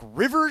of Doc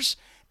Rivers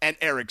and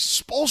Eric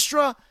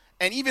Spoelstra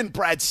and even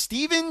Brad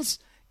Stevens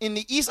in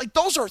the East, like,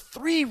 those are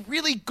three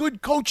really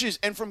good coaches,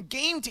 and from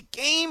game to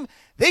game,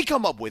 they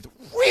come up with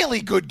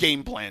really good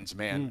game plans,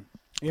 man.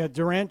 Yeah,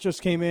 Durant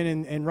just came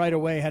in and right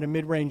away had a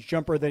mid-range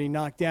jumper that he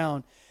knocked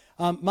down.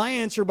 My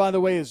answer, by the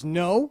way, is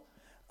no.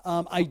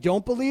 I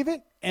don't believe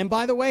it. And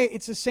by the way,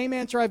 it's the same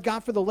answer I've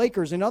got for the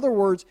Lakers. In other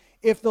words,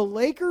 if the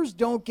Lakers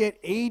don't get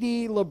AD,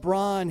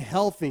 LeBron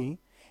healthy,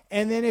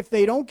 and then if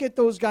they don't get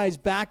those guys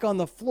back on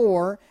the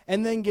floor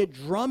and then get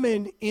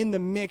Drummond in the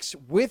mix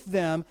with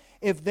them,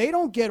 if they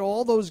don't get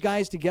all those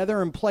guys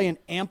together and play an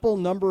ample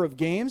number of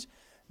games,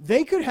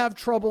 they could have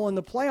trouble in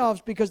the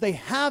playoffs because they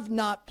have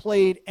not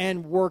played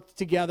and worked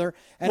together,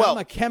 and I'm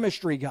a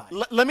chemistry guy.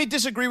 Let me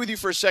disagree with you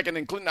for a second,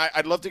 and Clinton,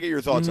 I'd love to get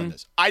your thoughts on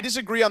this. I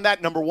disagree on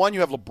that. Number one,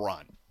 you have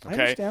LeBron. Okay? I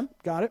understand.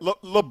 Got it.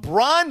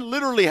 LeBron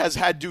literally has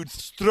had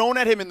dudes thrown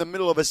at him in the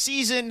middle of a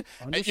season,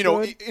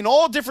 in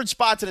all different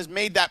spots, and has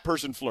made that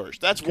person flourish.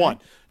 That's one.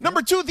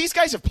 Number two, these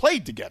guys have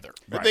played together.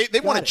 Right.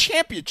 They won a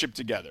championship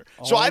together.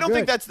 So I don't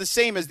think that's the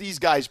same as these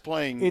guys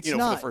playing for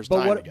the first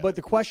time together. But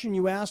the question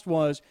you asked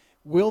was,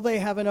 will they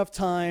have enough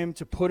time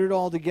to put it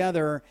all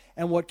together?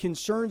 And what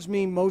concerns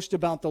me most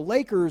about the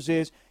Lakers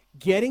is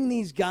getting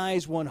these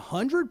guys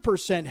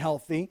 100%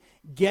 healthy,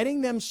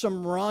 getting them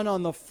some run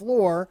on the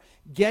floor,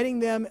 getting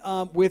them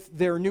with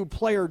their new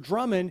player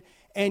Drummond,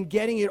 and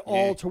getting it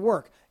all to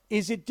work.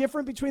 Is it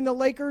different between the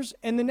Lakers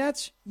and the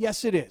Nets?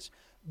 Yes, it is.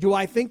 Do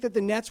I think that the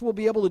Nets will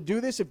be able to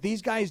do this if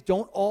these guys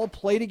don't all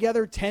play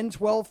together 10,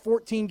 12,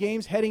 14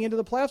 games heading into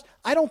the playoffs?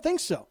 I don't think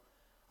so.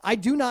 I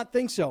do not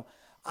think so.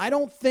 I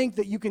don't think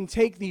that you can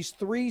take these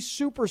three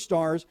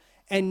superstars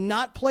and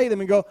not play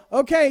them and go,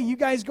 okay, you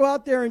guys go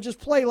out there and just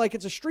play like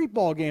it's a street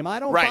ball game. I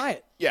don't buy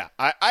it. Yeah,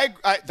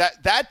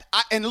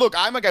 and look,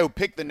 I'm a guy who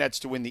picked the Nets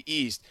to win the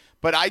East,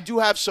 but I do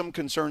have some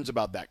concerns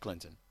about that,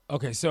 Clinton.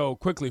 Okay, so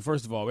quickly,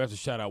 first of all, we have to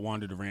shout out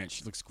Wanda Durant.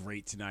 She looks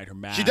great tonight. Her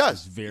mask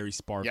is very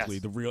sparkly.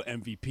 Yes. The real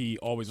MVP.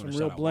 Always want to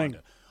shout out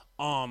Wanda.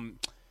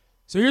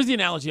 So here's the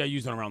analogy I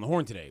used on Around the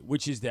Horn today,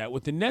 which is that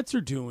what the Nets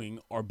are doing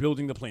are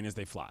building the plane as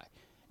they fly.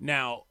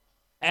 Now,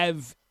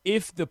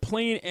 if the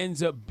plane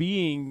ends up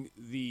being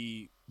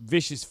the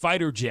vicious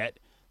fighter jet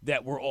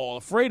that we're all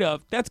afraid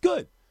of, that's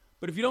good.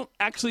 But if you don't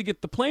actually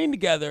get the plane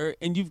together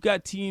and you've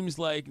got teams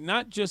like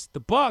not just the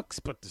Bucks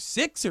but the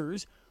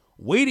Sixers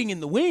waiting in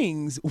the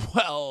wings,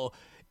 well,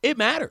 it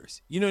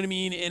matters. You know what I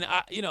mean? And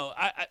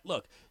I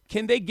look,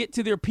 can they get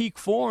to their peak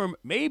form?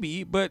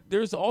 Maybe, but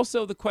there's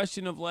also the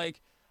question of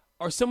like,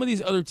 are some of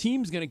these other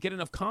teams going to get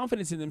enough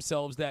confidence in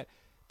themselves that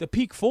the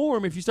peak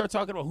form, if you start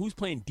talking about who's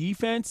playing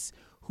defense,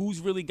 who's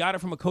really got it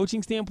from a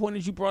coaching standpoint,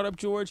 as you brought up,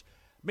 George,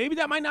 maybe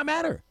that might not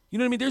matter. You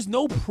know what I mean? There's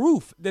no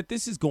proof that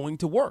this is going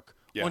to work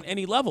on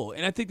any level.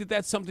 And I think that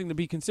that's something to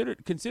be considered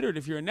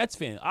if you're a Nets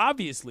fan.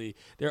 Obviously,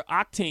 the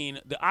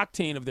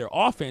octane of their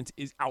offense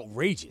is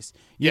outrageous.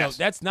 You know,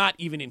 that's not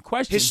even in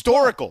question.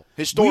 Historical.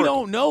 We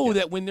don't know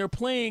that when they're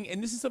playing,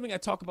 and this is something I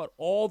talk about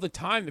all the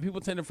time that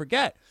people tend to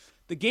forget.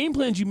 The game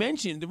plans you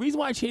mentioned, the reason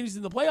why it changes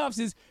in the playoffs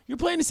is you're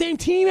playing the same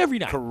team every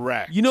night.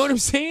 Correct. You know what I'm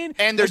saying?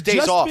 And there's days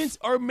off. Adjustments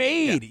are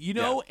made,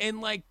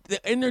 and like,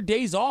 and their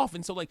days off.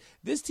 And so, like,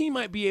 this team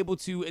might be able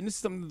to, and this is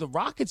something the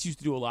Rockets used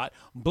to do a lot,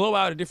 blow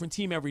out a different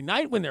team every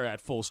night when they're at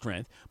full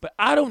strength. But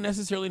I don't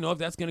necessarily know if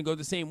that's going to go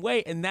the same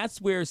way. And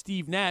that's where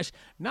Steve Nash,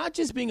 not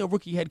just being a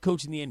rookie head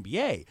coach in the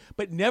NBA,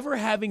 but never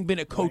having been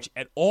a coach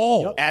at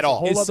all,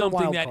 is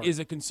something that is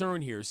a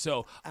concern here.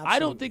 So I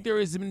don't think there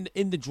is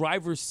in the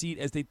driver's seat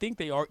as they think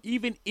they are,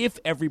 even if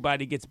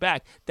everybody gets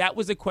back. That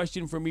was a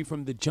question for me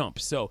from the jump.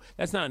 So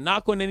that's not a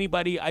knock on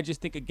anybody. I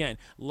just think, again,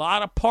 a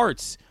lot of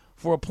parts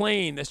for a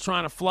plane that's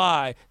trying to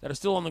fly that are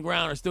still on the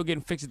ground are still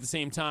getting fixed at the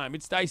same time.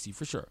 It's dicey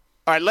for sure.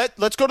 All right,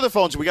 let's go to the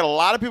phones. We got a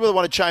lot of people that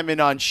want to chime in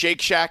on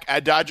Shake Shack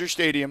at Dodger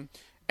Stadium,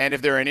 and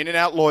if they're an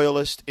In-N-Out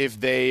loyalist, if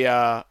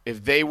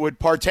they would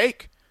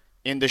partake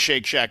in the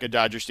Shake Shack at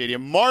Dodger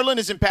Stadium. Marlon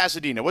is in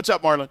Pasadena. What's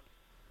up, Marlon?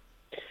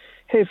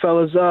 Hey,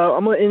 fellas.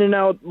 I'm an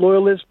In-N-Out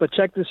loyalist, but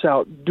check this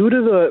out. Due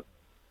to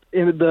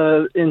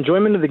the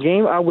enjoyment of the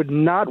game, I would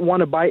not want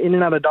to buy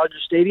In-N-Out at Dodger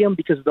Stadium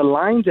because the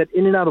lines at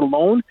In-N-Out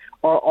alone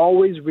are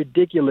always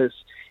ridiculous.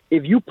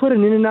 If you put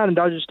an In-N-Out in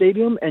Dodger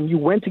Stadium and you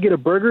went to get a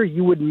burger,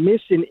 you would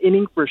miss an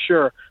inning for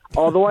sure.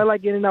 Although I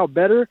like In-N-Out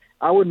better,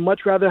 I would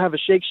much rather have a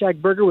Shake Shack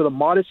burger with a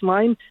modest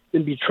line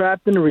than be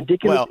trapped in a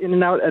ridiculous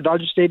In-N-Out at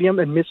Dodger Stadium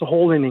and miss a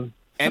whole inning.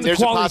 And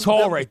there's a quality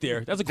call right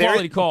there. That's a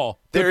quality call.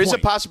 There is a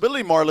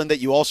possibility, Marlon, that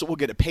you also will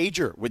get a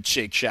pager with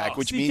Shake Shack,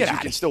 which means you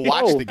can still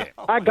watch the game.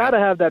 I got to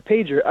have that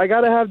pager. I'd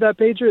rather have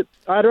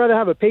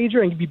a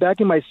pager and be back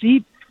in my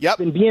seat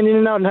than be in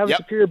In-N-Out and have a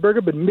superior burger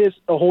but miss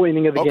a whole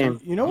inning of the game.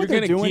 You know what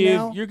they're doing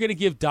now? You're going to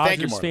give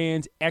Dodgers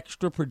fans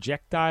extra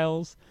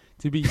projectiles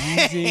to be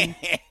using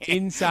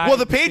inside. Well,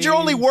 the pager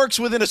only works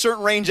within a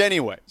certain range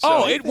anyway. So.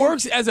 Oh, it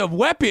works as a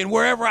weapon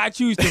wherever I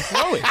choose to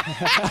throw it.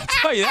 I'll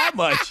tell you that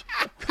much.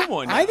 Come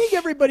on now. I think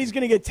everybody's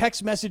going to get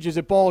text messages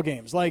at ball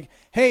games like,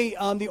 hey,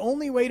 the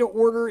only way to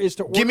order is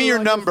to order Give me your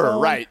on number.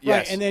 phone. Right,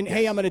 yes. And then,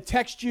 hey, I'm going to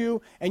text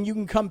you, and you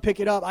can come pick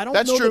it up. I don't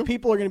That's know true. that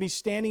people are going to be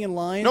standing in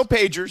line. No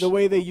pagers. The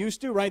way they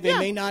used to, right? They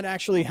may not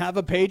actually have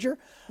a pager.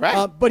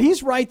 Right. But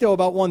he's right, though,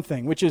 about one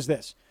thing, which is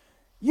this.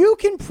 You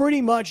can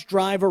pretty much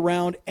drive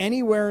around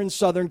anywhere in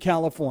Southern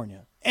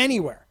California,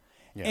 anywhere,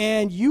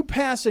 and you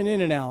pass an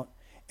In-N-Out,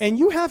 and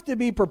you have to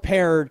be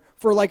prepared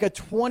for like a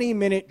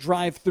 20-minute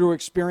drive-through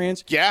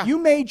experience. Yeah. You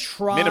may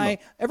try. Minimum.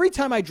 Every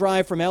time I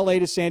drive from L.A.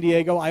 to San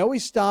Diego, I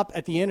always stop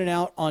at the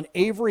In-N-Out on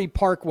Avery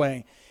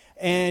Parkway,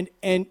 and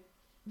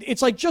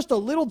it's like just a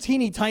little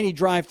teeny tiny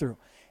drive-through.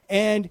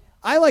 And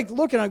I like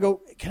look and I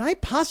go, can I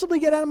possibly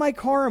get out of my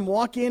car and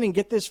walk in and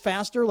get this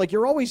faster? Like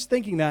you're always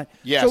thinking that.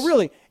 Yes. So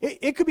really,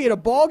 it could be at a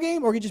ball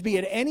game or it could just be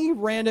at any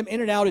random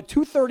In-N-Out at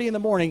 2:30 in the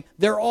morning.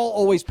 They're all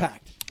always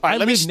packed. I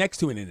live next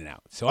to an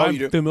In-N-Out, so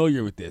I'm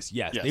familiar with this.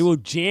 Yes, they will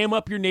jam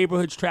up your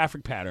neighborhood's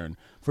traffic pattern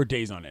for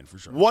days on end, for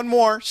sure.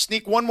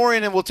 Sneak one more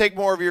in, and we'll take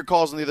more of your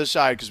calls on the other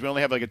side because we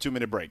only have like a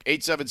 2-minute break.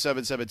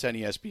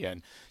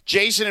 877-710-ESPN.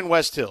 Jason in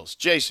West Hills.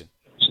 Jason.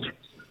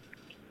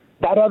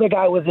 That other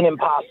guy was an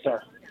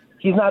imposter.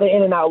 He's not an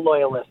In-N-Out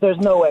loyalist. There's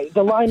no way.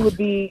 The line would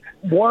be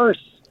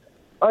worse.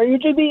 Or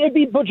it'd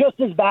be just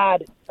as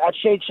bad at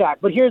Shake Shack.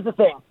 But here's the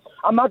thing.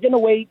 I'm not going to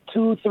wait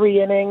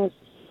 2-3 innings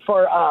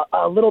for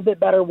a little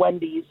bit better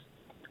Wendy's.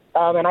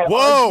 And I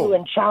argue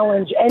and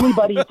challenge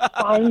anybody to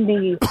find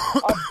me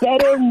a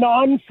better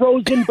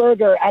non-frozen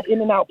burger at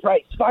In-N-Out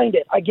price. Find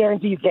it. I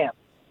guarantee you can.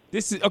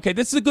 This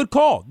is a good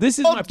call. This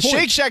is my point.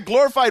 Shake Shack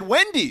glorified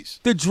Wendy's.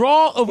 The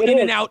draw of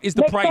In-N-Out is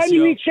the price. Next time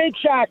you eat Shake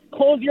Shack,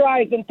 close your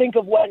eyes and think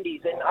of Wendy's.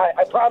 And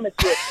I promise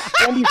you,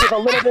 Wendy's is a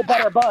little bit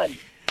better bun.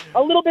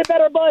 A little bit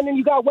better bun, and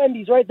you got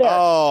Wendy's right there.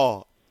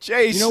 Oh,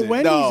 Jason,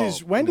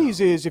 Wendy's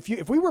is if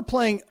we were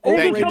playing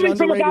overrated,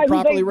 underrated,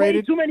 properly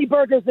rated. Too many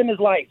burgers in his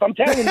life. I'm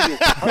telling you.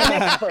 I'm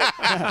an expert.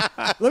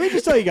 Let me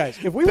just tell you guys,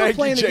 if we were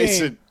playing the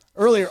game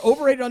earlier,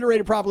 overrated,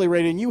 underrated, properly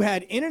rated, and you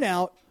had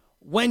In-N-Out,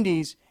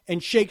 Wendy's,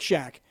 and Shake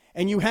Shack,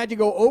 and you had to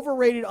go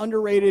overrated,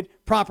 underrated,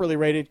 properly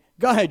rated.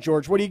 Go ahead,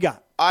 George. What do you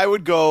got? I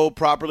would go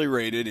properly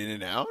rated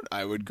In-N-Out.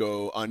 I would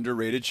go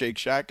underrated Shake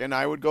Shack, and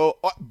I would go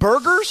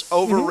burgers,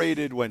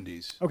 overrated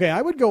Wendy's. Okay,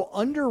 I would go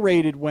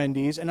underrated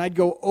Wendy's, and I'd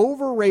go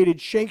overrated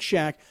Shake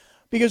Shack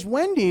because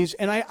Wendy's,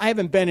 and I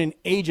haven't been in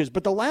ages,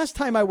 but the last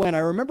time I went, I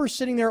remember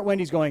sitting there at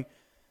Wendy's going,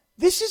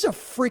 this is a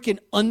freaking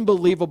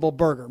unbelievable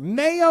burger.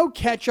 Mayo,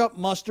 ketchup,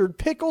 mustard,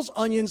 pickles,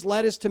 onions,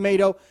 lettuce,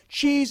 tomato,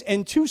 cheese,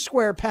 and 2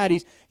 square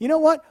patties. You know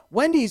what?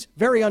 Wendy's,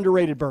 very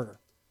underrated burger.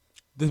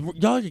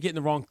 Y'all are getting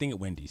the wrong thing at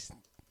Wendy's.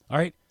 All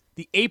right?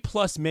 The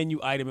A-plus menu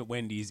item at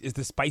Wendy's is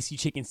the spicy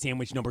chicken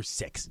sandwich number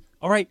 6.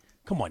 All right?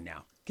 Come on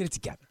now. Get it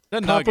together.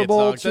 The Comparable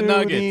nuggets, to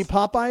the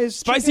Popeyes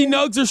Spicy chicken?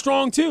 nugs are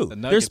strong, too.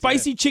 Their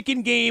spicy yeah.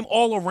 chicken game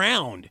all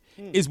around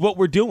is what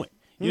we're doing.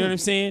 You know what I'm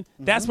saying?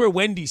 That's where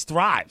Wendy's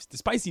thrives. The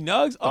spicy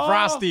nugs.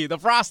 The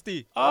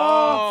frosty.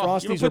 Oh,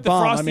 Frosties are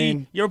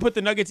bomb. You ever put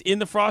the nuggets in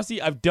the frosty?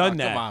 I've done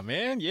that. Come on,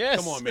 man. Yes.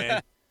 Come on,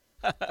 man.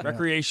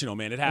 Recreational,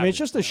 man. It happens. I mean, it's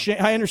just a shame.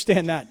 I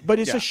understand that. But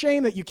it's a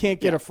shame that you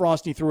can't get a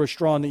Frosty through a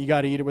straw and that you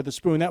got to eat it with a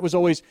spoon. That was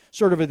always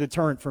sort of a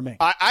deterrent for me.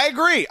 I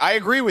agree. I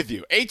agree with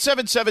you.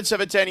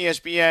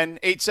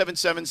 877-710-ESPN,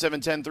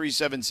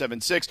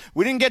 877-710-3776.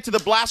 We didn't get to the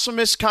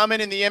blasphemous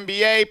comment in the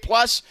NBA.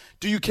 Plus,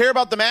 do you care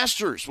about the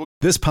Masters?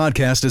 This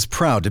podcast is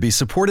proud to be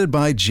supported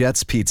by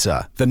Jets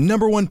Pizza, the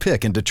 #1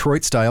 pick in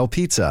Detroit-style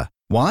pizza.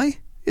 Why?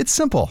 It's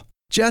simple.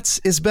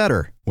 Jets is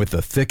better. With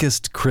the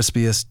thickest,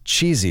 crispiest,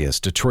 cheesiest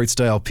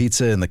Detroit-style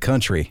pizza in the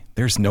country,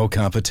 there's no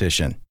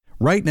competition.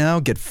 Right now,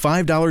 get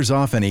 $5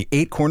 off any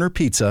 8-corner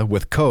pizza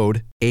with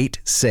code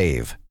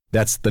 8SAVE.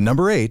 That's the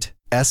number 8,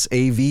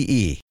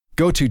 S-A-V-E.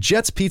 Go to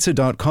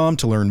jetspizza.com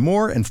to learn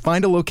more and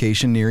find a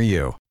location near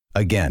you.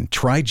 Again,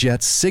 try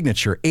Jet's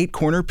signature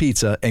 8-corner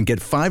pizza and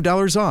get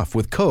 $5 off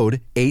with code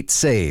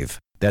 8SAVE.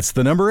 That's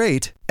the number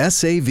 8,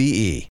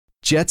 S-A-V-E.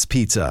 Jet's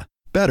Pizza.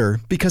 Better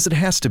because it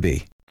has to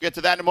be. Get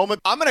to that in a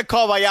moment. I'm going to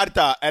call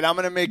Vallarta, and I'm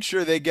going to make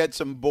sure they get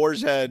some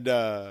Boar's Head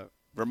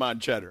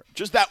Vermont cheddar.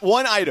 Just that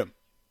one item,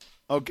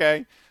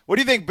 okay? What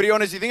do you think,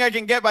 Briones? Do you think I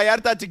can get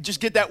Vallarta to just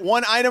get that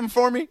one item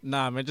for me?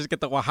 Nah, man, just get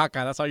the Oaxaca.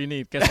 That's all you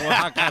need. Get the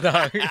Oaxaca,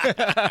 dog.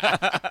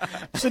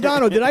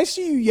 Sedano, did I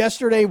see you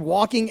yesterday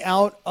walking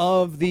out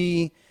of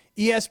the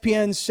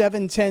ESPN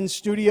 710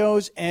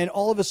 studios and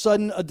all of a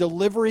sudden a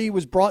delivery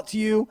was brought to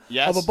you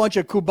of a bunch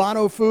of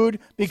Cubano food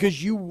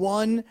because you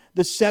won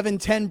the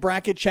 710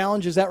 bracket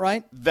challenge? Is that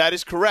right? That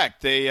is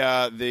correct.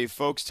 The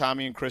folks,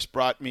 Tommy and Chris,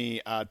 brought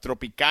me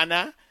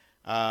Tropicana,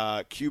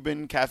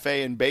 Cuban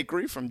cafe and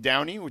bakery from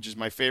Downey, which is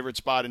my favorite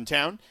spot in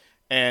town.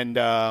 And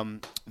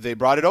they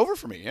brought it over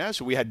for me. Yeah,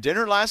 so we had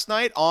dinner last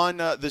night on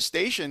the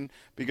station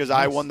because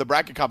I won the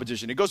bracket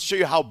competition. It goes to show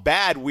you how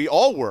bad we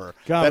all were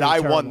that I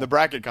won the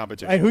bracket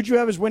competition. And who'd you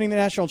have as winning the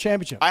national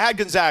championship? I had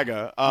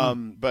Gonzaga,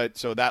 but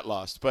so that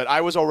lost. But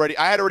I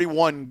had already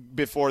won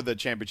before the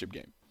championship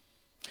game.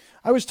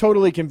 I was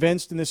totally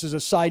convinced, and this is a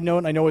side note,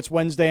 and I know it's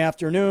Wednesday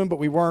afternoon, but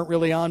we weren't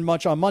really on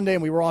much on Monday,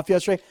 and we were off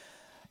yesterday.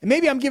 and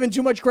maybe I'm giving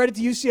too much credit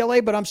to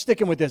UCLA, but I'm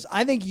sticking with this.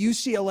 I think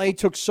UCLA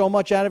took so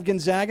much out of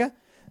Gonzaga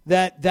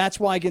that's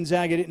why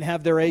Gonzaga didn't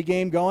have their A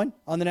game going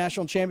on the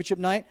national championship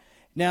night.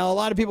 Now, a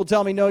lot of people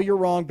tell me, no, you're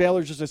wrong.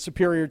 Baylor's just a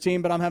superior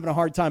team, but I'm having a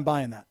hard time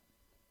buying that.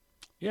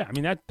 Yeah, I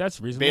mean,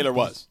 that's reasonable. Baylor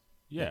was.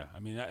 Yeah, I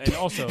mean, and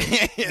also. Were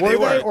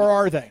they or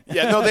are they?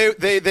 Yeah, no,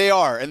 they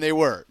are, and they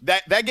were.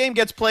 That game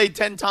gets played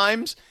 10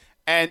 times,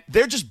 and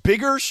they're just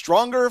bigger,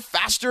 stronger,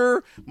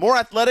 faster, more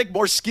athletic,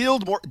 more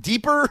skilled, more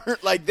deeper.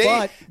 Like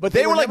but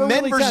they were like men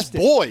really versus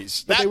tested.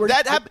 boys.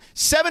 That happened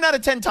 7 out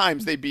of 10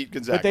 times they beat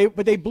Gonzaga.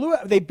 But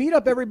they beat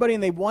up everybody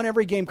and they won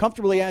every game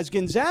comfortably as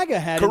Gonzaga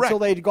had until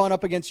they'd gone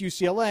up against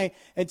UCLA.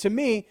 And to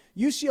me,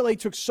 UCLA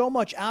took so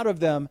much out of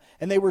them,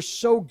 and they were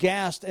so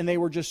gassed and they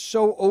were just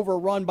so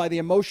overrun by the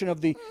emotion of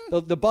the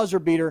buzzer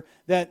beater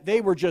that they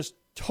were just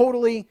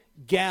totally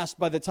gassed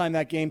by the time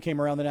that game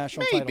came around, the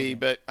national title. Maybe,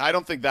 but I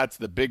don't think that's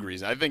the big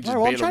reason. I think just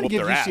I'm Baylor trying to whooped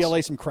give their ass.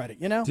 UCLA some credit,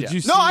 you know?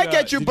 I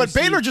get you, but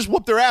Baylor just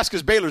whooped their ass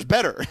because Baylor's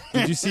better.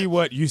 Did you see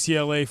what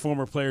UCLA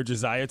former player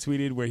Josiah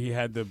tweeted where he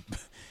had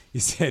he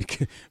said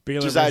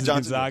Baylor versus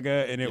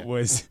Gonzaga, and it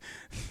was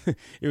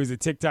a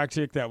TikTok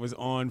chick that was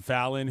on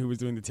Fallon who was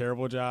doing the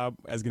terrible job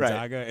as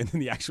Gonzaga, and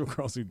then the actual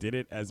girls who did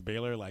it as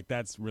Baylor. Like,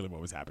 that's really what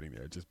was happening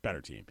there. Just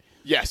better team.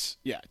 Yes,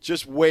 yeah,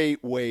 just way,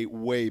 way,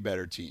 way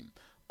better team.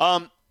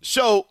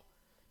 So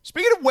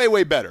speaking of way,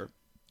 way better,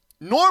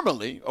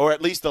 normally, or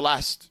at least the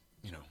last,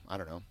 I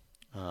don't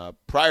know,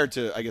 prior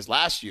to, I guess,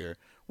 last year,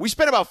 we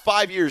spent about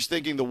 5 years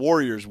thinking the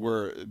Warriors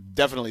were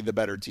definitely the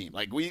better team.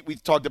 Like, we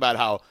talked about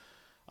how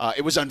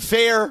it was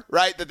unfair,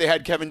 right, that they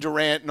had Kevin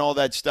Durant and all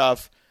that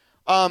stuff.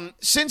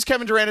 Since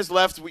Kevin Durant has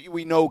left,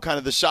 we know kind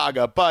of the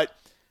saga. But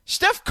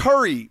Steph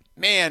Curry,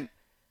 man,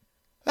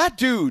 that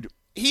dude,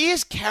 he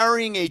is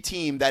carrying a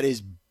team that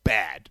is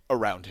bad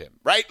around him,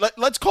 right?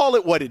 Let's call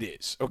it what it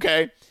is,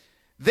 okay?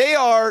 They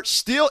are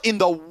still in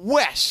the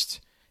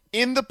West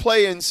in the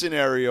play-in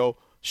scenario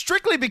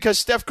strictly because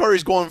Steph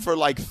Curry's going for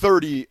like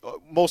 30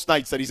 most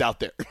nights that he's out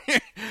there,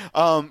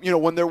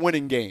 when they're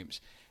winning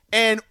games.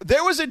 And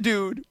there was a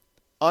dude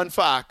on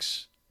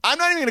Fox. I'm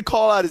not even going to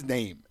call out his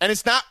name. And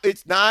it's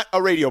not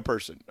a radio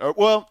person.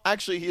 Well,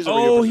 actually, he is a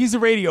radio person. Oh, he's a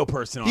radio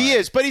person. He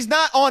is, but he's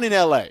not on in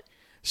L.A.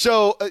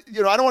 So, I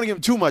don't want to give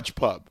him too much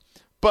pub.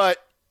 But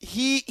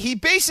he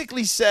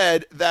basically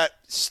said that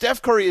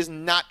Steph Curry is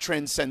not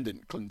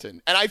transcendent,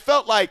 Clinton. And I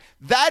felt like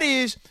that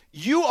is,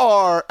 you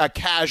are a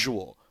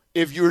casual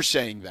if you're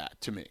saying that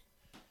to me.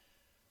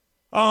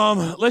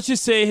 Let's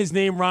just say his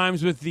name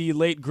rhymes with the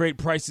late, great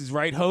Price is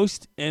Right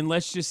host. And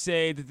let's just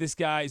say that this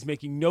guy is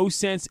making no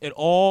sense at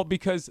all,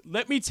 because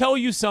let me tell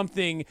you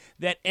something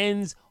that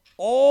ends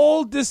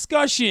all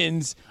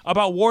discussions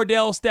about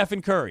Wardell, Steph,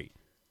 and Curry.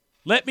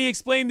 Let me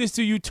explain this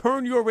to you.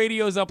 Turn your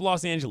radios up,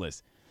 Los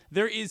Angeles.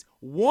 There is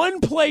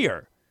one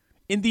player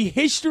in the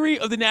history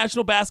of the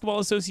National Basketball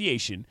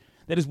Association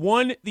that has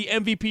won the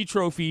MVP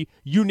trophy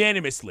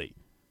unanimously.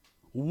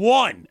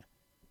 One.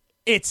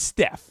 It's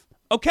Steph.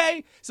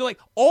 Okay? So, like,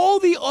 all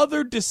the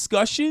other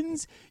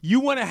discussions you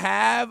want to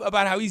have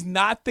about how he's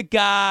not the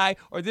guy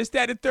or this,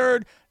 that, and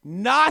third,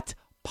 not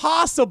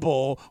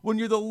possible when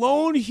you're the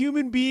lone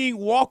human being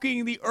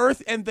walking the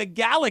earth and the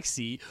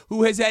galaxy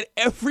who has had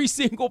every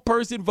single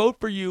person vote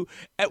for you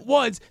at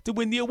once to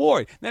win the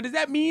award. Now, does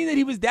that mean that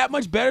he was that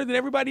much better than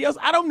everybody else?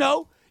 I don't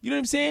know. You know what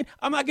I'm saying?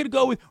 I'm not going to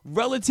go with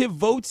relative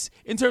votes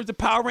in terms of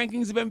power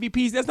rankings of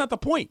MVPs. That's not the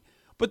point.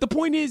 But the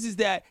point is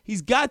that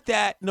he's got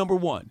that, number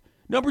one.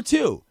 Number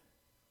two,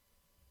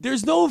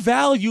 there's no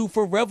value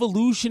for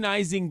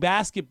revolutionizing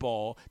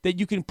basketball that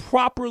you can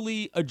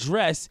properly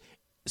address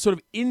sort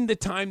of in the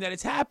time that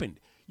it's happened.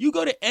 You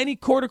go to any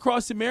court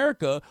across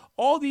America,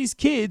 all these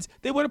kids,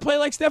 they want to play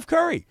like Steph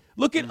Curry.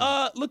 Look at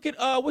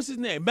what's his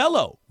name?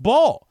 Melo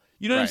Ball.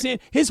 You know what I'm saying?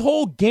 His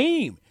whole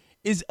game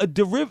is a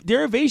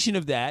derivation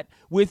of that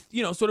with,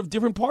 sort of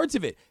different parts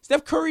of it.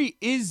 Steph Curry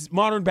is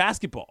modern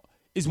basketball.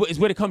 Is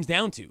what it comes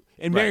down to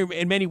in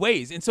many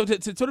ways. And so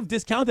to sort of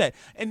discount that,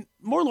 and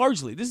more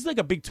largely, this is like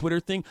a big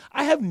Twitter thing.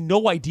 I have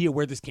no idea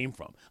where this came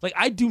from. Like,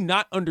 I do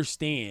not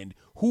understand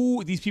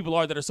who these people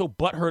are that are so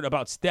butthurt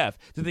about Steph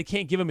that they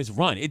can't give him his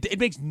run. It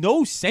makes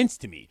no sense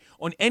to me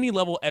on any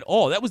level at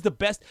all. That was the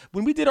best.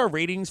 When we did our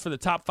ratings for the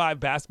top 5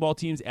 basketball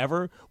teams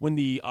ever, when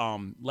the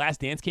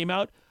Last Dance came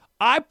out,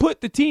 I put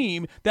the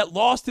team that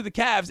lost to the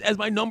Cavs as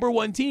my number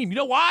 1 team. You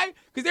know why?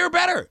 Because they were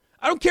better.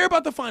 I don't care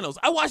about the finals.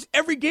 I watched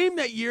every game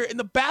that year, and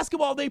the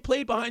basketball they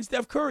played behind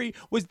Steph Curry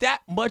was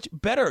that much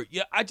better.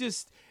 Yeah,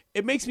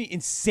 it makes me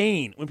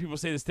insane when people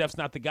say that Steph's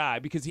not the guy,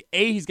 because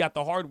A, he's got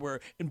the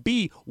hardware, and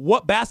B,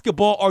 what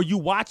basketball are you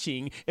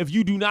watching if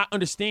you do not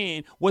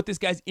understand what this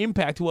guy's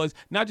impact was,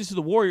 not just to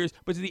the Warriors,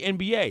 but to the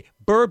NBA?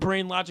 Bird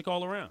brain logic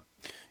all around.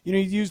 You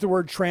used the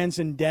word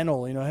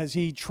transcendental. Has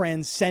he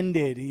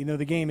transcended,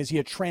 the game? Is he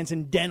a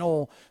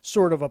transcendental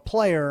sort of a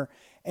player?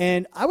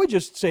 And I would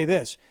just say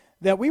this,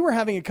 that we were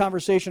having a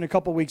conversation a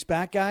couple weeks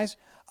back, guys,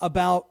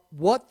 about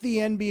what the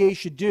NBA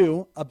should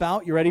do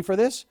about, you ready for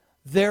this?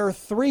 Their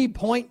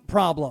 3-point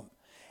problem.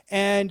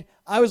 And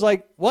I was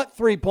like, what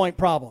 3-point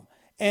problem?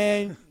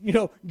 And,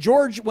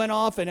 George went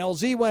off and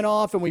LZ went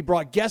off, and we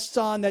brought guests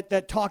on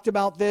that talked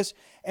about this.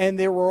 And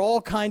there were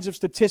all kinds of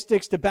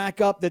statistics to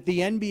back up that the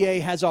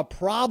NBA has a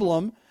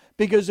problem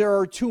because there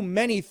are too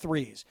many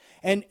threes.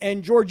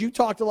 And George, you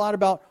talked a lot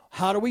about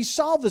how do we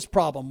solve this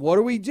problem? What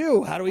do we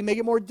do? How do we make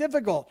it more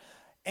difficult?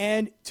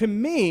 And to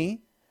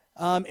me,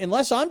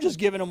 unless I'm just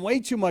giving him way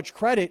too much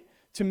credit,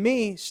 to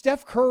me,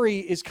 Steph Curry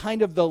is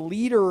kind of the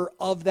leader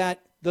of the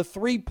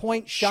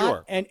 3-point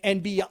shot,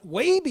 and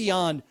way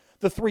beyond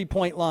the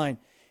 3-point line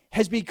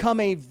has become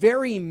a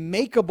very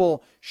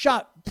makeable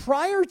shot.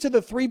 Prior to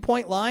the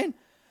 3-point line,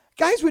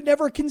 guys would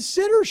never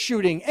consider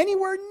shooting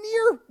anywhere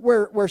near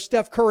where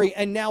Steph Curry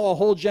and now a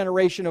whole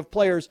generation of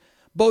players,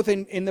 both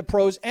in the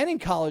pros and in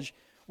college,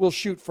 will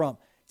shoot from.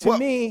 To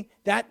me,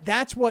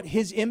 that's what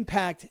his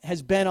impact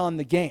has been on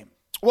the game.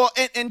 Well,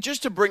 and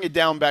just to bring it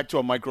down back to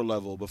a micro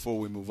level before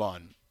we move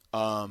on,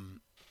 I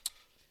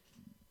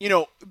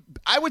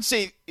would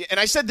say, and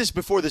I said this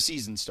before the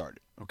season started,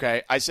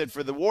 okay? I said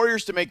for the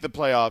Warriors to make the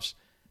playoffs,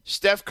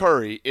 Steph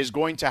Curry is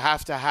going to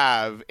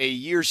have a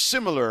year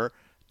similar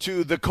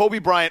to the Kobe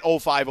Bryant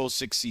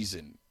 05-06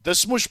 season, the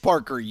Smush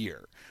Parker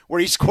year, where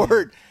he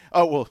scored,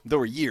 there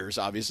were years,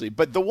 obviously,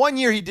 but the one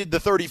year he did the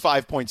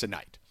 35 points a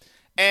night.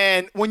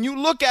 And when you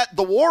look at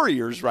the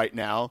Warriors right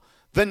now,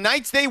 the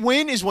nights they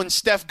win is when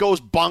Steph goes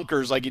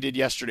bonkers like he did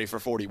yesterday for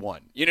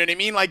 41. You know what I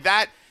mean? Like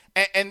that.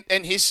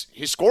 And his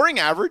scoring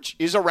average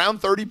is around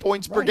 30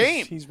 points per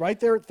game. He's right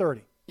there at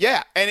 30.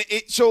 Yeah, and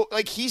so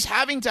he's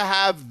having to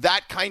have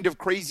that kind of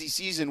crazy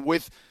season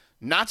with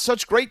not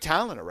such great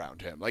talent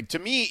around him. Like, to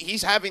me,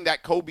 he's having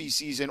that Kobe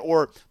season,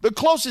 or the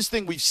closest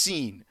thing we've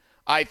seen,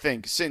 I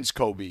think, since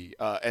Kobe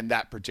and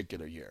that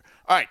particular year.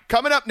 All right,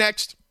 coming up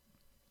next,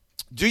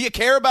 do you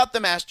care about the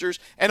Masters?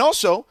 And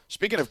also,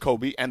 speaking of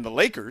Kobe and the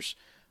Lakers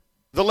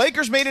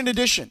made an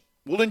addition.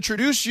 We'll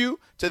introduce you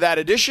to that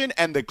addition,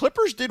 and the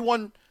Clippers did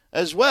one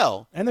as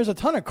well. And there's a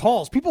ton of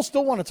calls. People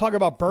still want to talk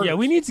about burgers. Yeah,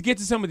 we need to get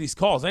to some of these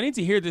calls. I need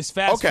to hear this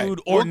fast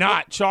food or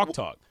not chalk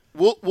talk.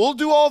 We'll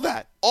do all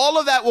that. All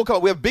of that will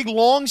come. We have a big,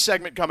 long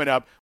segment coming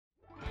up.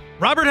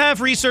 Robert Half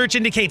research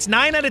indicates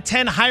 9 out of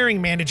 10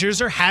 hiring managers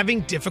are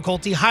having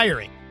difficulty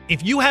hiring.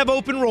 If you have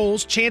open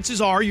roles, chances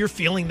are you're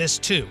feeling this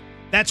too.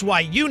 That's why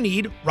you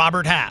need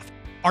Robert Half.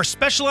 Our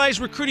specialized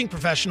recruiting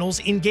professionals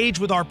engage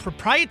with our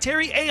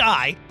proprietary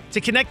AI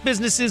to connect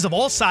businesses of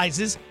all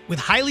sizes with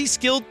highly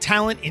skilled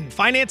talent in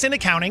finance and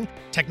accounting,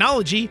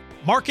 technology,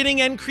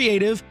 marketing and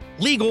creative,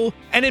 legal,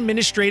 and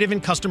administrative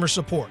and customer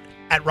support.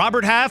 At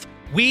Robert Half,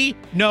 we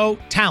know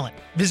talent.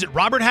 Visit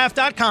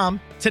roberthalf.com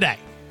today.